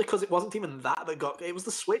 especially because it wasn't even that got. It was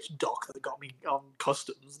the Switch dock that got me on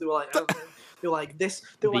customs. They were like, this.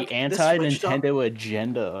 The anti-Nintendo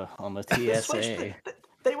agenda on the TSA.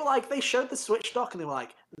 They were like, they showed the Switch dock and they were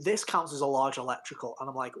like, this counts as a large electrical. And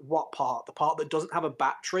I'm like, what part? The part that doesn't have a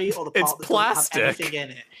battery or the part that doesn't have anything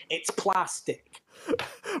in it? It's plastic. But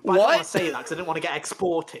I don't want to say that because I didn't want to get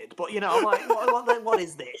exported. But, I'm like, what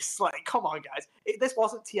is this? Like, come on, guys. This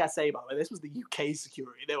wasn't TSA, by the way. This was the UK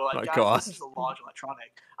security. They were like, guys, this is a large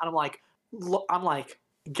electronic. And I'm like, look,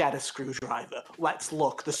 get a screwdriver. Let's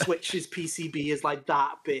look. The Switch's PCB is like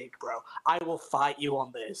that big, bro. I will fight you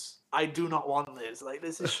on this. I do not want this. Like,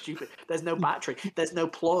 this is stupid. There's no battery. There's no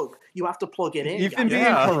plug. You have to plug it in. Even being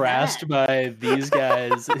harassed by these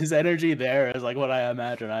guys, his energy there is like what I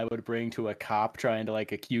imagine I would bring to a cop trying to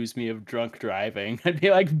like accuse me of drunk driving. I'd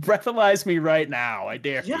be like, breathalyze me right now. I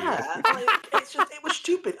dare you. Yeah, like, it was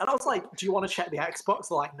stupid. And I was like, do you want to check the Xbox?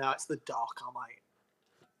 They're like, no, it's the dock. I'm like,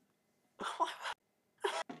 what?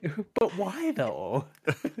 But why though?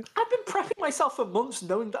 I've been prepping myself for months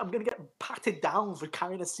knowing that I'm going to get patted down for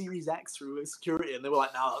carrying a Series X through security, and they were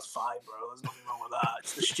like, no, that's fine, bro. There's nothing wrong with that.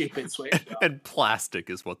 It's the stupid Switch. And plastic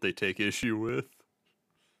is what they take issue with.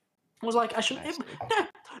 I was like, I shouldn't...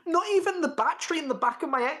 not even the battery in the back of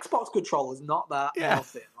my Xbox controller is not that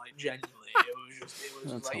healthy. Like, genuinely. It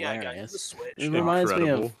was just like, hilarious. Yeah, guys, the Switch. It reminds me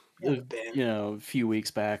of, a few weeks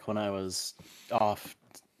back when I was off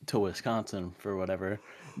to Wisconsin for whatever.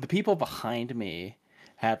 The people behind me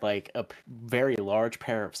had like a very large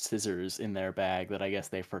pair of scissors in their bag that I guess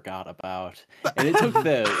they forgot about, and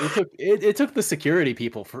it took the security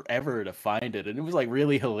people forever to find it, and it was like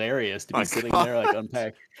really hilarious to be sitting there like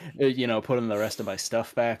unpack, putting the rest of my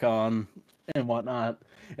stuff back on and whatnot,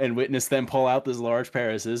 and witness them pull out this large pair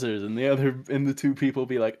of scissors, and the two people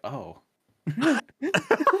be like, oh.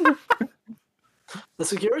 The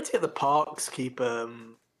security at the parks keep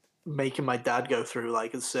making my dad go through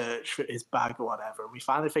like a search for his bag or whatever. And we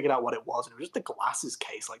finally figured out what it was, and it was just a glasses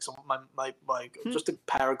case, like just a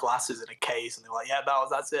pair of glasses in a case. And they're like, "Yeah,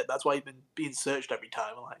 that's it. That's why you've been being searched every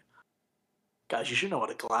time." I'm like, guys, you should know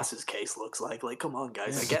what a glasses case looks like. Like, come on,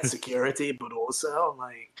 guys. I get security, but also I'm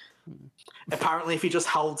like, apparently if he just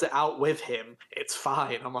holds it out with him, it's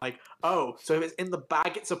fine. I'm like, oh, so if it's in the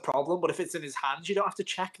bag, it's a problem, but if it's in his hands, you don't have to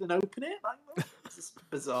check and open it? Like, this is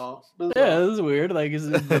bizarre. Yeah, this is weird. Like,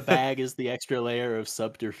 the bag is the extra layer of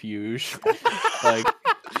subterfuge. Like,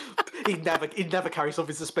 he'd never carry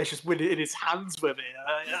something suspicious with it in his hands with it.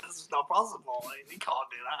 That's not possible. Like, he can't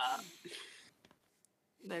do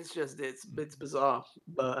that. It's bizarre,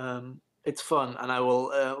 but it's fun, and I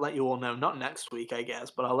will let you all know, not next week, I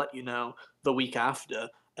guess, but I'll let you know the week after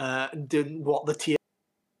what the TSA...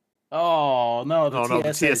 Oh, no,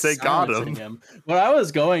 the TSA got him. What I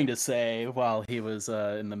was going to say while he was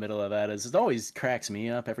in the middle of that is it always cracks me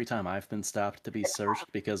up every time I've been stopped to be searched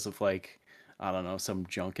because of, like, I don't know, some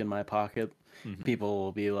junk in my pocket. Mm-hmm. People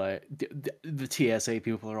will be like, the TSA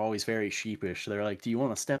people are always very sheepish. They're like, do you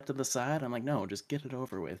want to step to the side? I'm like, no, just get it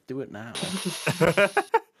over with. Do it now.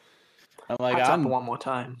 I'm like, I'm one more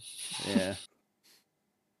time. Yeah.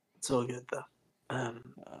 It's all good though.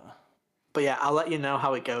 But yeah, I'll let you know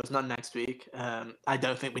how it goes. Not next week. I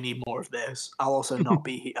don't think we need more of this. I'll also not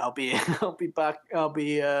be. I'll be back. I'll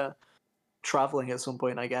be traveling at some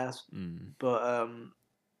point, I guess. But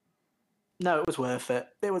no, it was worth it.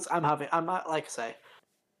 It was. I'm like I say.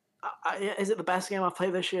 Is it the best game I've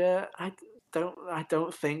played this year? I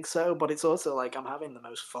don't think so. But it's also like I'm having the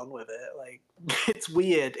most fun with it. Like it's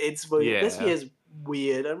weird. It's weird. Yeah. This year's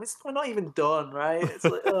weird. I mean, we're not even done, right? It's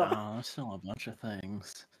like there's still a bunch of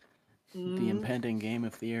things. The impending game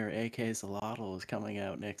of the year, AK Zalotl, is coming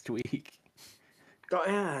out next week. God,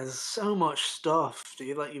 yeah, there's so much stuff,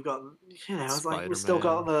 dude. Like you've got, it's like we've still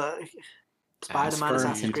got the Spider-Man,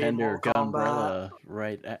 Assassin's Creed, Mortal Kombat,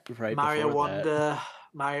 right. Mario Wonder, that.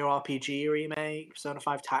 Mario RPG remake, Persona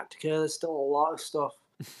 5 Tactica. There's still a lot of stuff.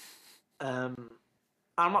 I'm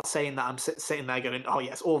not saying that I'm sitting there going, oh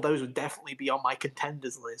yes, all those would definitely be on my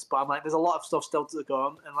contenders list. But I'm like, there's a lot of stuff still to go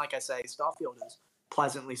on, and like I say, Starfield is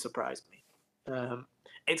pleasantly surprised me.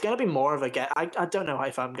 It's going to be more of a get. I don't know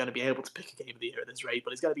if I'm going to be able to pick a game of the year at this rate,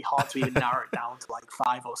 but it's going to be hard to even narrow it down to like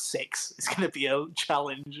 5 or 6. It's going to be a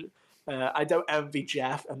challenge. I don't envy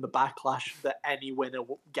Jeff and the backlash that any winner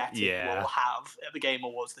will have at the Game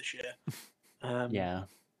Awards this year. Yeah,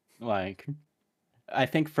 like I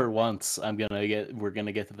think for once we're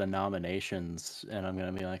gonna get to the nominations, and I'm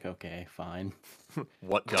gonna be like, okay, fine.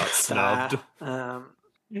 What got snubbed?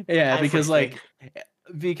 Yeah, because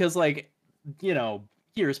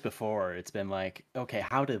years before it's been like, okay,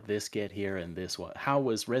 how did this get here and this one? How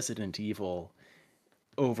was Resident Evil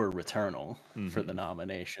over Returnal for the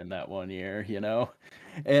nomination that one year,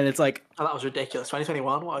 And it's like, oh, that was ridiculous.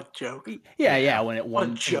 2021, what a joke. Yeah, when it won,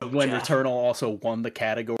 what a joke, when Jeff. Returnal also won the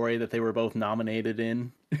category that they were both nominated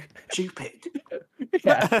in. Stupid.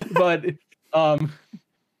 Yeah, but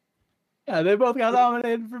yeah, they both got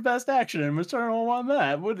nominated for Best Action, and Returnal won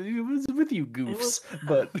that. What was with you goofs?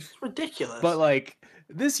 But it's ridiculous. But like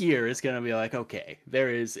this year is gonna be like, okay, there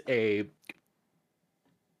is a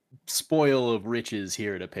spoil of riches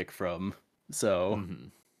here to pick from. So,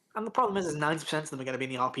 and the problem is 90% of them are going to be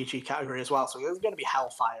in the RPG category as well. So there's going to be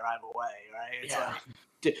hellfire either way, right? It's like,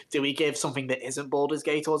 do we give something that isn't Baldur's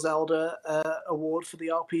Gate or Zelda award for the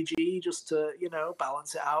RPG just to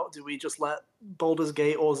balance it out? Do we just let Baldur's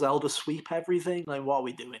Gate or Zelda sweep everything? Like, what are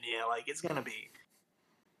we doing here? Like, it's gonna be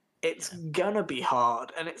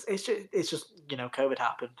hard, and it's just COVID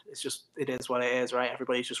happened. It is what it is, right?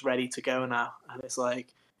 Everybody's just ready to go now, and it's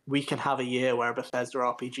like, we can have a year where a Bethesda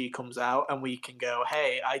RPG comes out and we can go,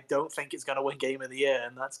 hey, I don't think it's going to win Game of the Year.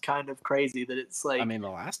 And that's kind of crazy that it's like... I mean, the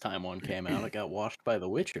last time one came out, it got washed by The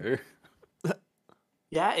Witcher.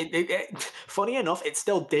 Yeah, funny enough, it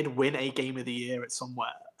still did win a Game of the Year at somewhere.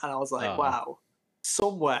 And I was like, wow,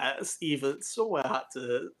 somewhere had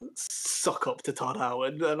to suck up to Todd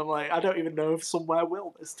Howard. And I'm like, I don't even know if somewhere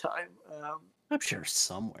will this time. I'm sure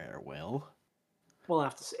somewhere will. We'll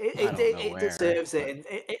have to see. It deserves it. And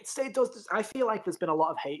it does. I feel like there's been a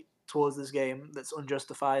lot of hate towards this game that's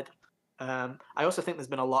unjustified. I also think there's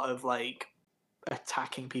been a lot of like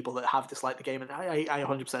attacking people that have disliked the game, and I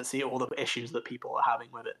 100% see all the issues that people are having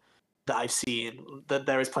with it that I've seen. That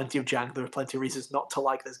there is plenty of jank. There are plenty of reasons not to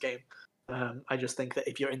like this game. I just think that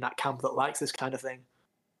if you're in that camp that likes this kind of thing,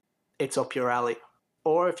 it's up your alley.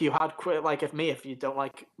 Or if you had, like if you don't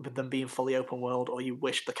like them being fully open world, or you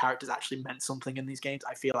wish the characters actually meant something in these games,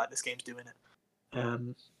 I feel like this game's doing it.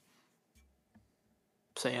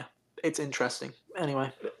 So yeah, it's interesting.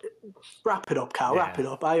 Anyway, wrap it up, Cal. Yeah. Wrap it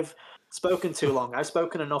up. I've spoken too long. I've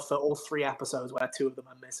spoken enough for all 3 episodes where 2 of them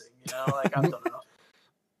are missing. I've done enough.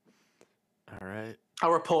 All right. I'll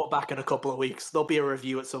report back in a couple of weeks. There'll be a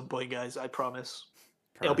review at some point, guys. I promise.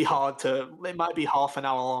 Perfect. It'll be hard to... It might be half an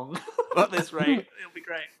hour long at this rate. It'll be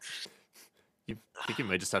great. I think you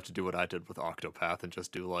may just have to do what I did with Octopath and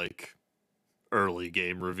just do, like, early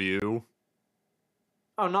game review.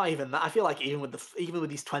 Oh, not even that. I feel like even with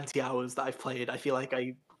these 20 hours that I've played, I feel like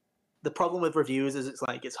the problem with reviews is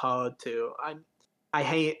it's hard to... I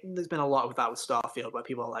hate... There's been a lot of that with Starfield where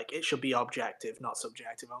people are like, it should be objective, not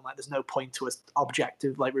subjective. I'm like, there's no point to an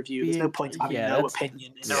objective review. There's no point to having no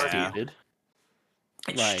opinion in a review.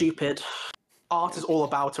 It's stupid. Art is all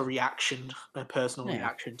about a reaction, a personal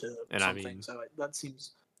reaction to something. So that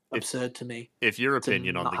seems absurd to me. If your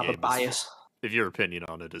opinion on the game if your opinion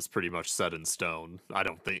on it is pretty much set in stone, I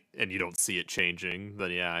don't think, and you don't see it changing, then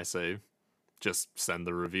yeah, I say just send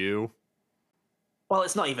the review. Well,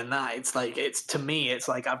 it's not even that. To me, it's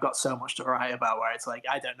like I've got so much to write about where it's like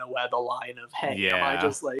I don't know where the line of am I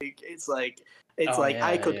just like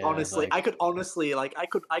I could honestly talk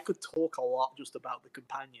a lot just about the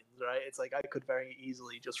companions, right? It's like I could very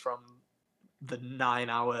easily just from the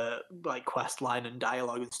 9-hour like quest line and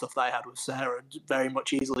dialogue and stuff that I had with Sarah, very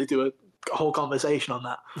much easily do a whole conversation on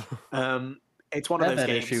that. It's one of those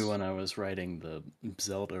games. Issue when I was writing the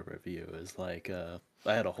Zelda review is like I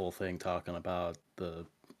had a whole thing talking about the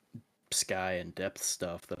sky and depth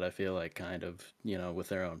stuff that I feel like kind of, with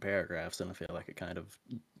their own paragraphs, and I feel like it kind of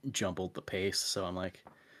jumbled the pace. So I'm like,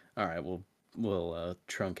 all right, we'll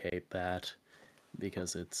truncate that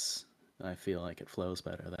because I feel like it flows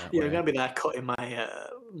better that way. You're gonna be there cutting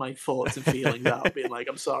my thoughts and feelings out, being like,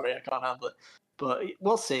 I'm sorry, I can't handle it. But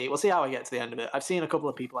we'll see. We'll see how I get to the end of it. I've seen a couple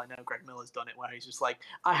of people I know. Greg Miller's done it, where he's just like,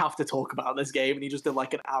 I have to talk about this game, and he just did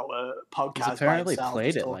like an hour podcast. He's apparently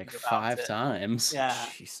played it like 5 times. Yeah,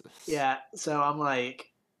 Jesus. Yeah. So I'm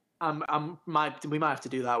like, we might have to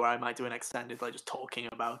do that, where I might do an extended, like just talking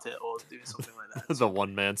about it, or do something like that. The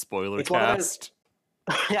one-man spoiler cast.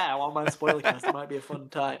 Yeah, one-man spoiler cast. It might be a fun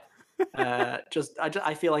time.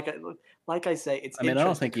 I feel like I say, it's. I mean, I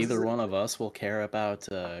don't think either one of us will care about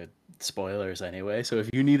spoilers anyway. So if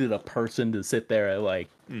you needed a person to sit there and like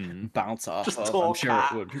bounce off just of, I'm sure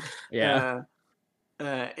it would. Yeah.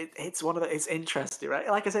 It's interesting, right?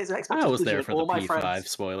 Like I say, it's I was there for the P5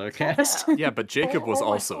 spoiler cast. Yeah, but Jacob was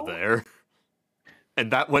also there,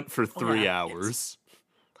 and that went for 3 hours.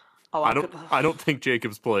 I don't think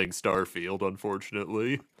Jacob's playing Starfield,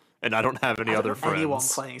 unfortunately. And I don't have any other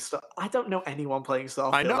friends. I don't know anyone playing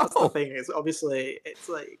Starfield. I know. That's the thing. Is obviously it's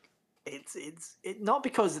like it's not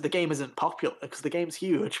because the game isn't popular, because the game's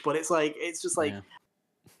huge, but it's like it's like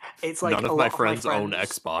none of my friends own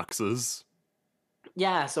Xboxes.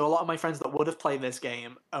 Yeah, so a lot of my friends that would have played this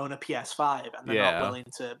game own a PS5 and they're not willing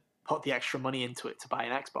to put the extra money into it to buy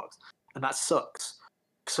an Xbox, and that sucks.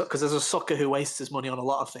 Because there's a sucker who wastes his money on a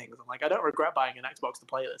lot of things. I'm like, I don't regret buying an Xbox to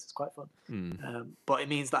play this. It's quite fun. But it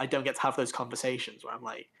means that I don't get to have those conversations where I'm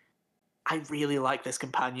like, I really like this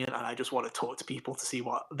companion and I just want to talk to people to see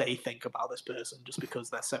what they think about this person just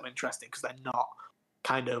because they're so interesting, because they're not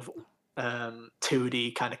kind of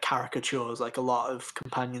 2D kind of caricatures like a lot of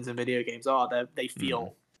companions in video games are. They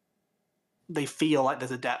feel like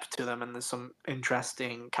there's a depth to them and there's some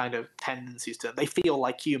interesting kind of tendencies to them. They feel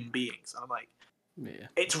like human beings. And I'm like,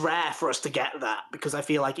 it's rare for us to get that, because I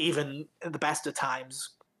feel like even at the best of times,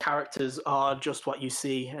 characters are just what you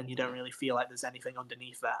see and you don't really feel like there's anything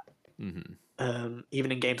underneath that.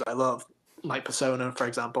 Even in games I love, like Persona, for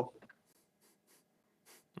example.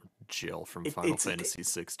 Jill from Final Fantasy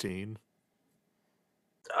 16.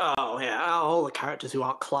 Oh yeah, all the characters who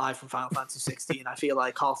aren't Clive from Final Fantasy 16. I feel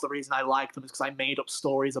like half the reason I like them is because I made up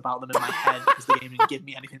stories about them in my head because the game didn't give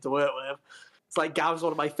me anything to work with. It's like Gav's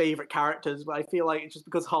one of my favorite characters, but I feel like it's just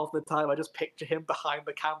because half the time I just picture him behind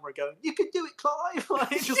the camera going, "You can do it, Clive!"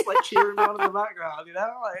 Like, just like cheering me on in the background, you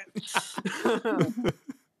know? Like,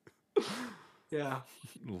 yeah.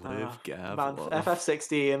 Live Gav. Man,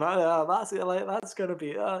 FF16. That's gonna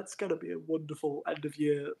be it's gonna be a wonderful end of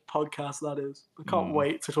year podcast. That is. I can't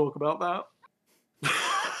wait to talk about that.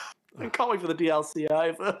 I can't wait for the DLC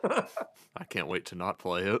either. I can't wait to not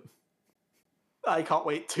play it. I can't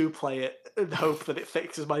wait to play it and hope that it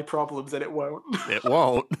fixes my problems, and it won't. It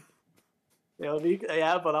won't.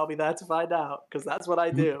 But I'll be there to find out, because that's what I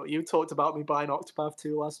do. You talked about me buying Octopath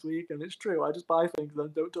 2 last week, and it's true. I just buy things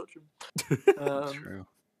and don't touch them. That's true.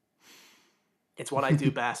 It's what I do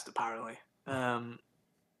best, apparently.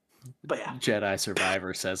 But yeah. Jedi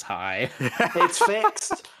Survivor says hi. It's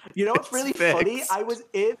fixed. You know what's really funny? I was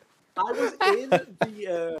in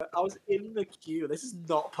the queue. This is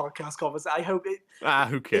not podcast conversation. I hope it.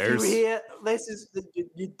 Who cares? If you hear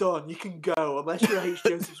you're done. You can go unless you're a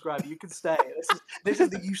HBO subscriber. You can stay. This is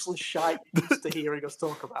the useless shite you're used to hearing us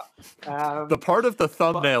talk about. The part of the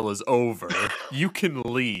thumbnail is over. You can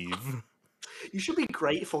leave. You should be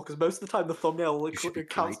grateful, because most of the time the thumbnail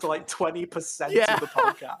counts to like 20% of the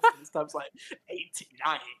podcast. This time's like 80,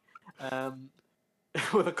 90,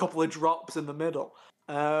 with a couple of drops in the middle.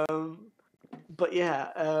 But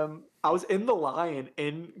yeah, I was in the line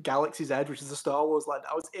in Galaxy's Edge, which is a Star Wars land.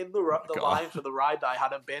 I was in the line for the ride that I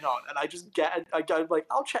hadn't been on, and I go like,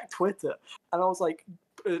 I'll check Twitter, and I was like,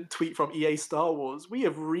 tweet from EA Star Wars, we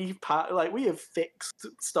have fixed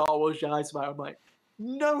Star Wars Jedi Survivor. I'm like,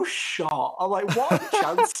 no shot. I'm like, what are the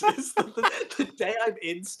chances that the day I'm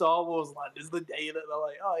in Star Wars land is the day that they're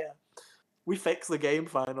like, oh yeah, we fixed the game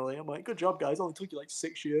finally. I'm like, good job, guys. It only took you like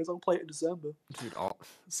 6 years. I'll play it in December. Dude, all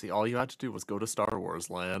you had to do was go to Star Wars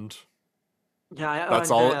land. Yeah, that's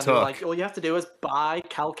all it took. Like, all you have to do is buy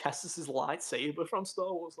Cal Kestis' lightsaber from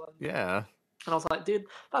Star Wars land. Yeah. And I was like, dude,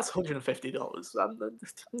 that's $150. I'm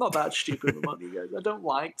not that stupid with money, guys. I don't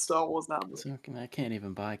like Star Wars now. So I can't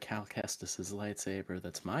even buy Cal Kestis' lightsaber.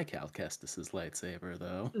 That's my Cal Kestis' lightsaber,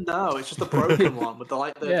 though. No, it's just a broken one with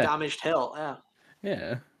the damaged hilt. Yeah.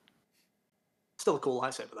 Yeah. Still a cool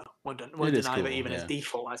lightsaber, though. Won't deny cool, that even its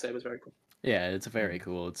default lightsaber is very cool. Yeah, it's very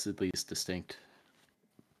cool. It's at least distinct.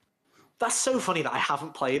 That's so funny that I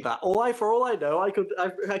haven't played that. For all I know, I could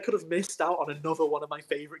have missed out on another one of my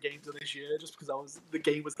favorite games of this year just because the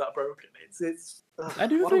game was that broken. I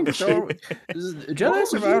do think Jedi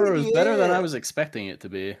Survivor was better than I was expecting it to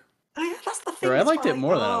be. Oh, yeah, that's the thing. Or I liked it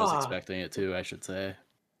more than I was expecting it to, I should say.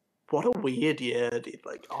 What a weird year, dude.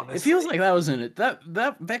 Like, honestly. It feels like that was in it.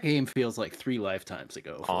 That game feels like 3 lifetimes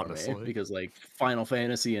ago for me. Because like Final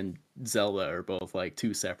Fantasy and Zelda are both like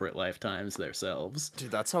 2 separate lifetimes themselves. Dude,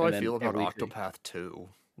 that's how I feel about Octopath 2.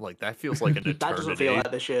 Like, that feels like an eternity. That doesn't feel like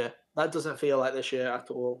this year. That doesn't feel like this year at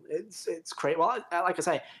all. It's crazy. Well, like I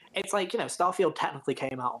say, it's like, Starfield technically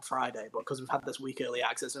came out on Friday, but because we've had this week early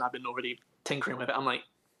access and I've been already tinkering with it, I'm like,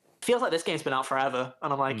 it feels like this game's been out forever.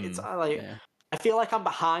 And I'm like, it's like... Yeah. I feel like I'm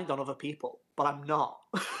behind on other people, but I'm not.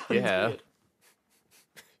 Yeah.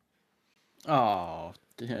 Oh,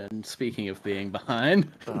 and speaking of being behind,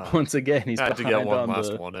 once again, he's behind. I had to get one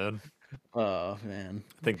last one in. Oh, man.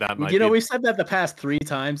 I think that might be... we've said that the past 3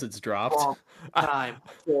 times it's dropped. Long time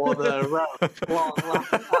for the road. Long time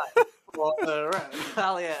for the road.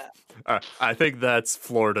 Hell yeah. I think that's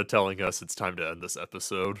Florida telling us it's time to end this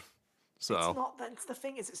episode. So it's not. That's the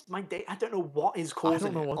thing. It's my data. I don't know what is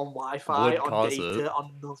causing it on Wi-Fi, on data,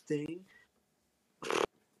 on nothing.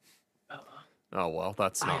 Oh well,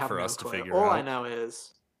 that's not for us to figure out. All I know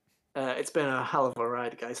is It's been a hell of a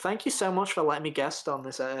ride, guys. Thank you so much for letting me guest on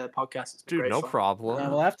this podcast. It's been Dude, great no fun. problem. Yeah,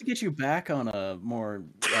 we'll have to get you back on a more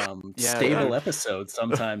stable episode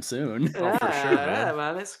sometime soon. Oh, for sure, man. Yeah,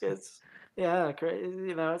 man. It's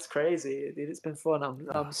it's crazy. Dude, it's been fun.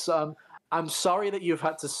 I'm sorry that you've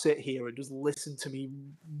had to sit here and just listen to me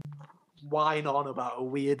whine on about a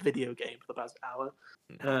weird video game for the past hour.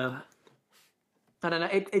 And then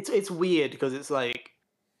it's weird because it's like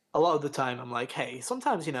a lot of the time I'm like, hey,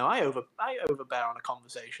 sometimes I overbear on a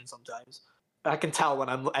conversation. Sometimes I can tell when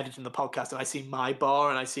I'm editing the podcast and I see my bar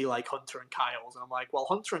and I see like Hunter and Kyle's, and I'm like, well,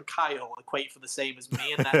 Hunter and Kyle equate for the same as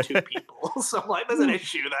me, and they're two people. So I'm like, there's an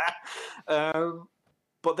issue there.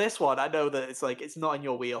 But this one, I know that it's like it's not in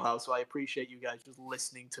your wheelhouse, so I appreciate you guys just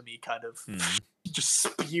listening to me kind of just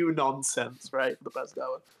spew nonsense, right, for the past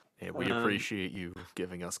hour. Yeah, we appreciate you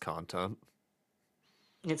giving us content.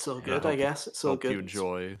 It's all good, I guess. It's all good. You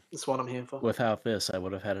enjoy. That's what I'm here for. Without this, I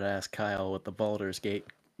would have had to ask Kyle what the Baldur's Gate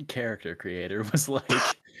character creator was like.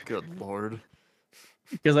 Good lord.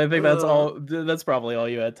 Because I think that's probably all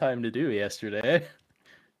you had time to do yesterday.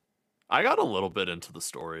 I got a little bit into the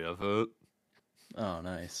story of it. Oh,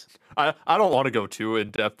 nice. I don't want to go too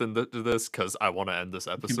in depth into this because I want to end this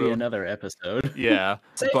episode. It could be another episode. Yeah.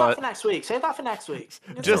 Save that for next week. Save that for next week.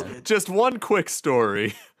 Just one quick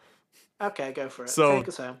story. Okay, go for it. So, take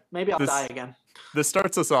us home. Maybe I'll die again. This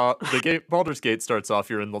starts us off. The game Baldur's Gate starts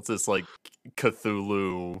off. You're in this like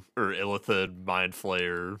Cthulhu or Illithid mind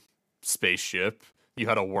flayer spaceship. You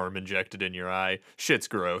had a worm injected in your eye. Shit's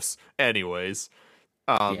gross. Anyways.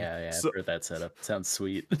 Yeah, I've heard that setup. Sounds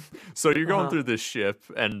sweet. So you're going through this ship,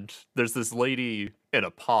 and there's this lady in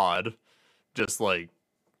a pod, just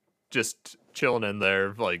chilling in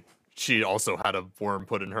there. Like, she also had a worm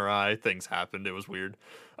put in her eye. Things happened. It was weird.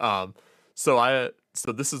 So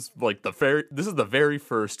this is like the very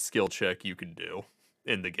first skill check you can do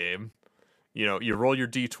in the game. You roll your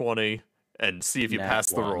d20 and see if you pass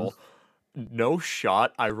the roll. No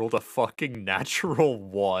shot. I rolled a fucking natural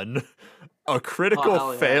 1. A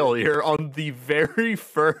critical failure on the very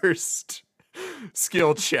first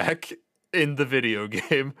skill check in the video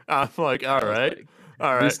game. I'm like, all right.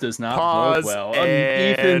 This does not bode well.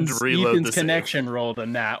 Ethan's connection rolled a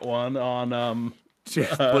nat 1 on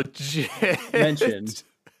legit mentioned.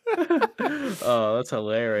 Oh, that's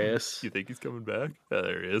hilarious. You think he's coming back? Oh,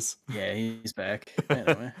 there he is. Yeah, he's back.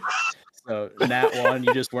 Anyway. So nat 1,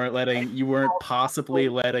 you weren't possibly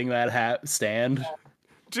letting that stand.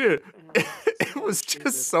 Dude, it was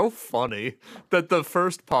just so funny that the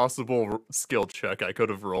first possible skill check I could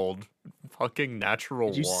have rolled, fucking natural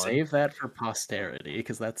 1. Did you save that for posterity?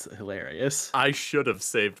 Because that's hilarious. I should have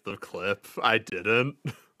saved the clip. I didn't.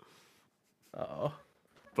 Oh.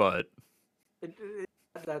 But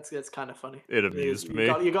that's kind of funny. It amused me.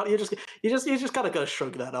 You just gotta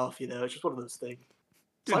shrug that off. It's just one of those things.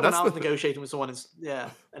 It's like when I was negotiating with someone,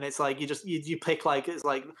 and it's like you pick like it's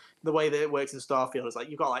like the way that it works in Starfield is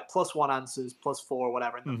like you've got like +1 answers, +4 or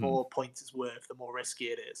whatever, and the more points it's worth, the more risky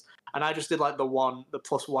it is. And I just did like the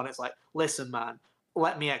 +1. It's like, listen, man,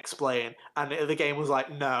 let me explain. And the game was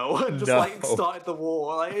like, no, and just like started the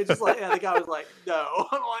war. Like it's just like the guy was like, no.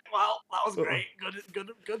 I'm like, well, that was great,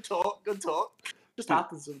 good talk. Just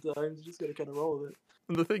happens sometimes. You just gotta kind of roll with it.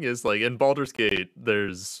 And the thing is, like in Baldur's Gate,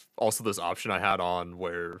 there's also this option I had on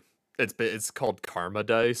where it's called karma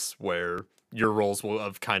dice, where your rolls will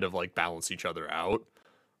have kind of like balance each other out.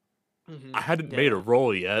 I hadn't made a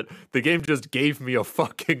roll yet. The game just gave me a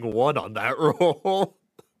fucking 1 on that roll.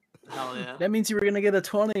 Hell yeah. That means you were gonna get a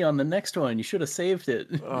 20 on the next one. You should have saved it.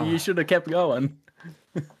 You should have kept going.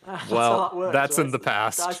 Well, that's in the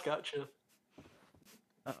past. Dice gotcha.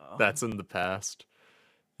 That's in the past.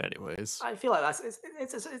 Anyways, I feel like that's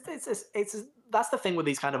that's the thing with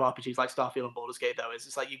these kind of RPGs like Starfield and Baldur's Gate, though, is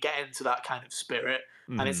it's like you get into that kind of spirit,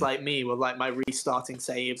 and it's like me with like my restarting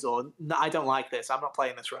saves, or no, I don't like this, I'm not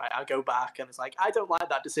playing this right, I go back, and it's like I don't like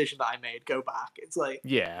that decision that I made, go back. It's like,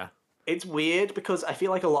 yeah, it's weird because I feel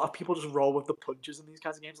like a lot of people just roll with the punches in these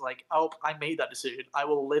kinds of games. Like, oh, I made that decision, I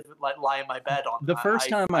will lie in my bed on the first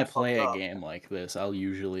time I play a game like this. I'll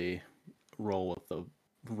usually roll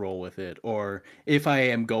with it, or if I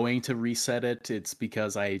am going to reset it, it's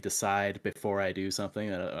because I decide before I do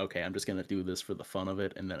something that okay, I'm just gonna do this for the fun of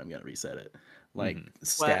it, and then I'm gonna reset it. Like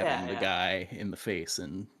stabbing the guy in the face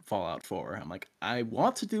in Fallout 4. I'm like, I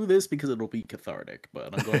want to do this because it'll be cathartic,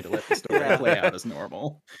 but I'm going to let the story play out as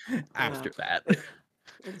normal after that.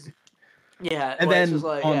 Yeah, and then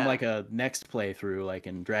on like a next playthrough, like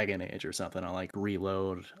in Dragon Age or something, I'll like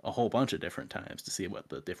reload a whole bunch of different times to see what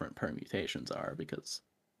the different permutations are, because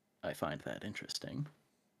I find that interesting.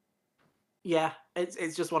 Yeah,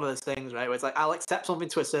 it's just one of those things, right? Where it's like I'll accept something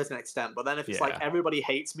to a certain extent, but then if it's like everybody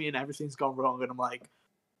hates me and everything's gone wrong, and I'm like,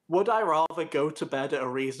 would I rather go to bed at a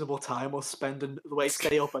reasonable time or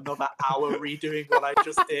stay up another hour redoing what I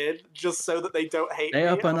just did, just so that they don't hate me? Stay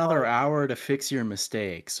up another hour to fix your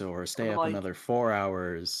mistakes, or stay up like, another 4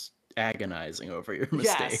 hours agenizing over your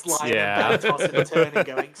mistakes. Yes, lying in bed, tossing and turning,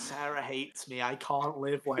 going, Sarah hates me. I can't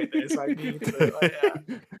live like this. I need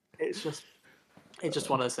to. It's just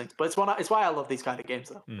one of those things. But it's why I love these kind of games,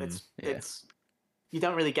 though. It's you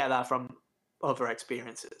don't really get that from other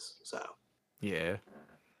experiences. So yeah,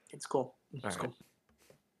 it's cool. It's cool.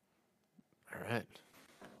 All right.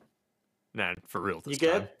 Nah, for real this you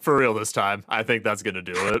good? time. For real this time. I think that's gonna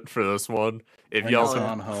do it for this one. If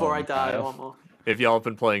y'all before I die, one more. If y'all have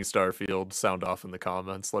been playing Starfield, sound off in the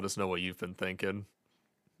comments. Let us know what you've been thinking.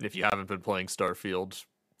 If you haven't been playing Starfield,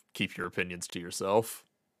 keep your opinions to yourself.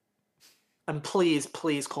 And please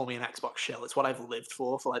call me an Xbox shill. It's what I've lived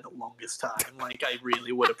for like the longest time. Like, I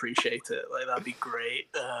really would appreciate it. Like, that'd be great.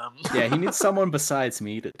 Yeah, he needs someone besides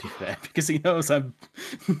me to do that because he knows I'm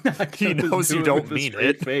not. He knows you don't mean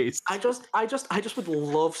it. Face. I just would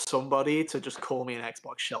love somebody to just call me an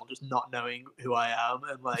Xbox shill, just not knowing who I am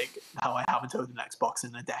and like how I haven't owned an Xbox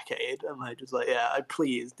in a decade, and like just like I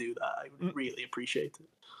please do that. I would really appreciate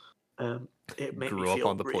it. It made me feel up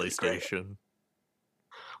on the really PlayStation. Great.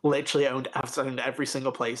 Literally owned every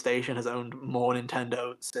single PlayStation, has owned more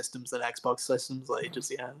Nintendo systems than Xbox systems. Like,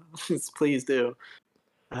 just please do.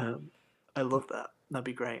 I love that. That'd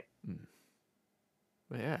be great.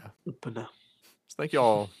 Yeah. But no. So thank you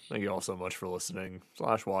all so much for listening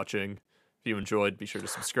 / watching. If you enjoyed, be sure to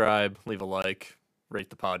subscribe, leave a like, rate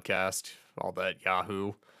the podcast, all that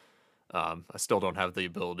Yahoo. I still don't have the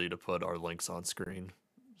ability to put our links on screen,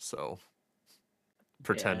 so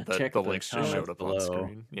pretend that the links just showed up on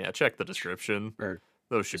screen. Yeah, check the description.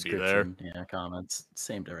 Those should be there. Yeah, comments,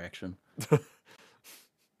 same direction.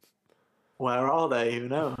 Where are they? Who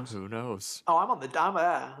knows? Who knows? Oh, I'm on the I'm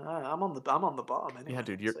on the bottom anyway. Yeah,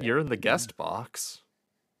 dude, you're in the guest box.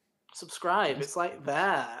 Subscribe. It's like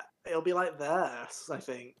there. It'll be like this, I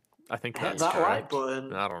think. I think hit that's that correct. like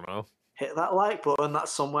button. I don't know. Hit that like button.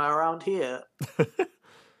 That's somewhere around here.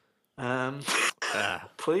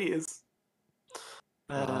 Please.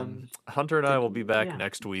 Hunter and I will be back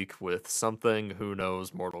next week with something. Who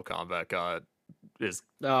knows? Mortal Kombat is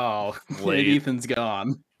late. Ethan's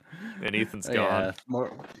gone. And Ethan's gone.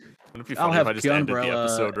 Wouldn't it be funny if I just ended the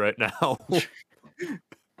episode right now?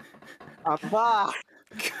 I'm back.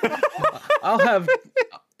 I'll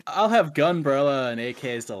have Gunbrella and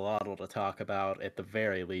AK's Delotl to talk about at the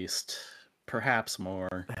very least. Perhaps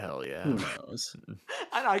more. Hell yeah. Who knows?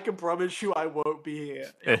 And I can promise you I won't be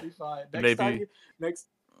here. It'll be fine.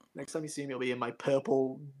 Next time you see me, it'll be in my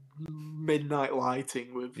purple midnight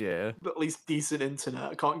lighting with at least decent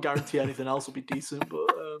internet. I can't guarantee anything else will be decent,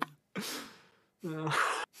 but and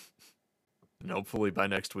hopefully by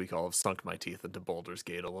next week I'll have sunk my teeth into Baldur's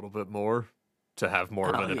Gate a little bit more to have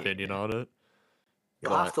more of an opinion on it.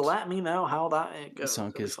 You'll have to let me know how that goes.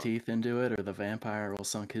 Sunk his teeth into it, or the vampire will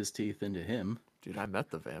sunk his teeth into him. Dude, I met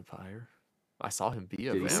the vampire. I saw him be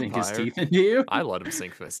a vampire. Did he sink his teeth into you? I let him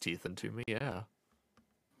sink his teeth into me, yeah.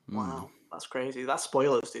 Wow, that's crazy. That's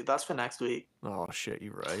spoilers, dude. That's for next week. Oh, shit,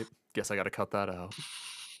 you're right. Guess I gotta cut that out.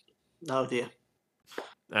 Oh, dear.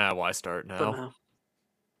 Why start now?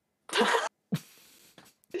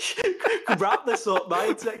 Wrap this up. My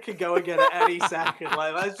internet can go again at any second.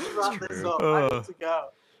 Like, let's just wrap this up. I need to go.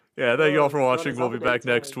 Yeah, thank you all for watching. We'll be back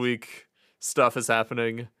next week. Stuff is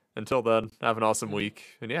happening. Until then, have an awesome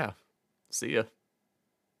week. And yeah, see ya.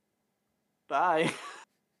 Bye.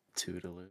 Toodaloo.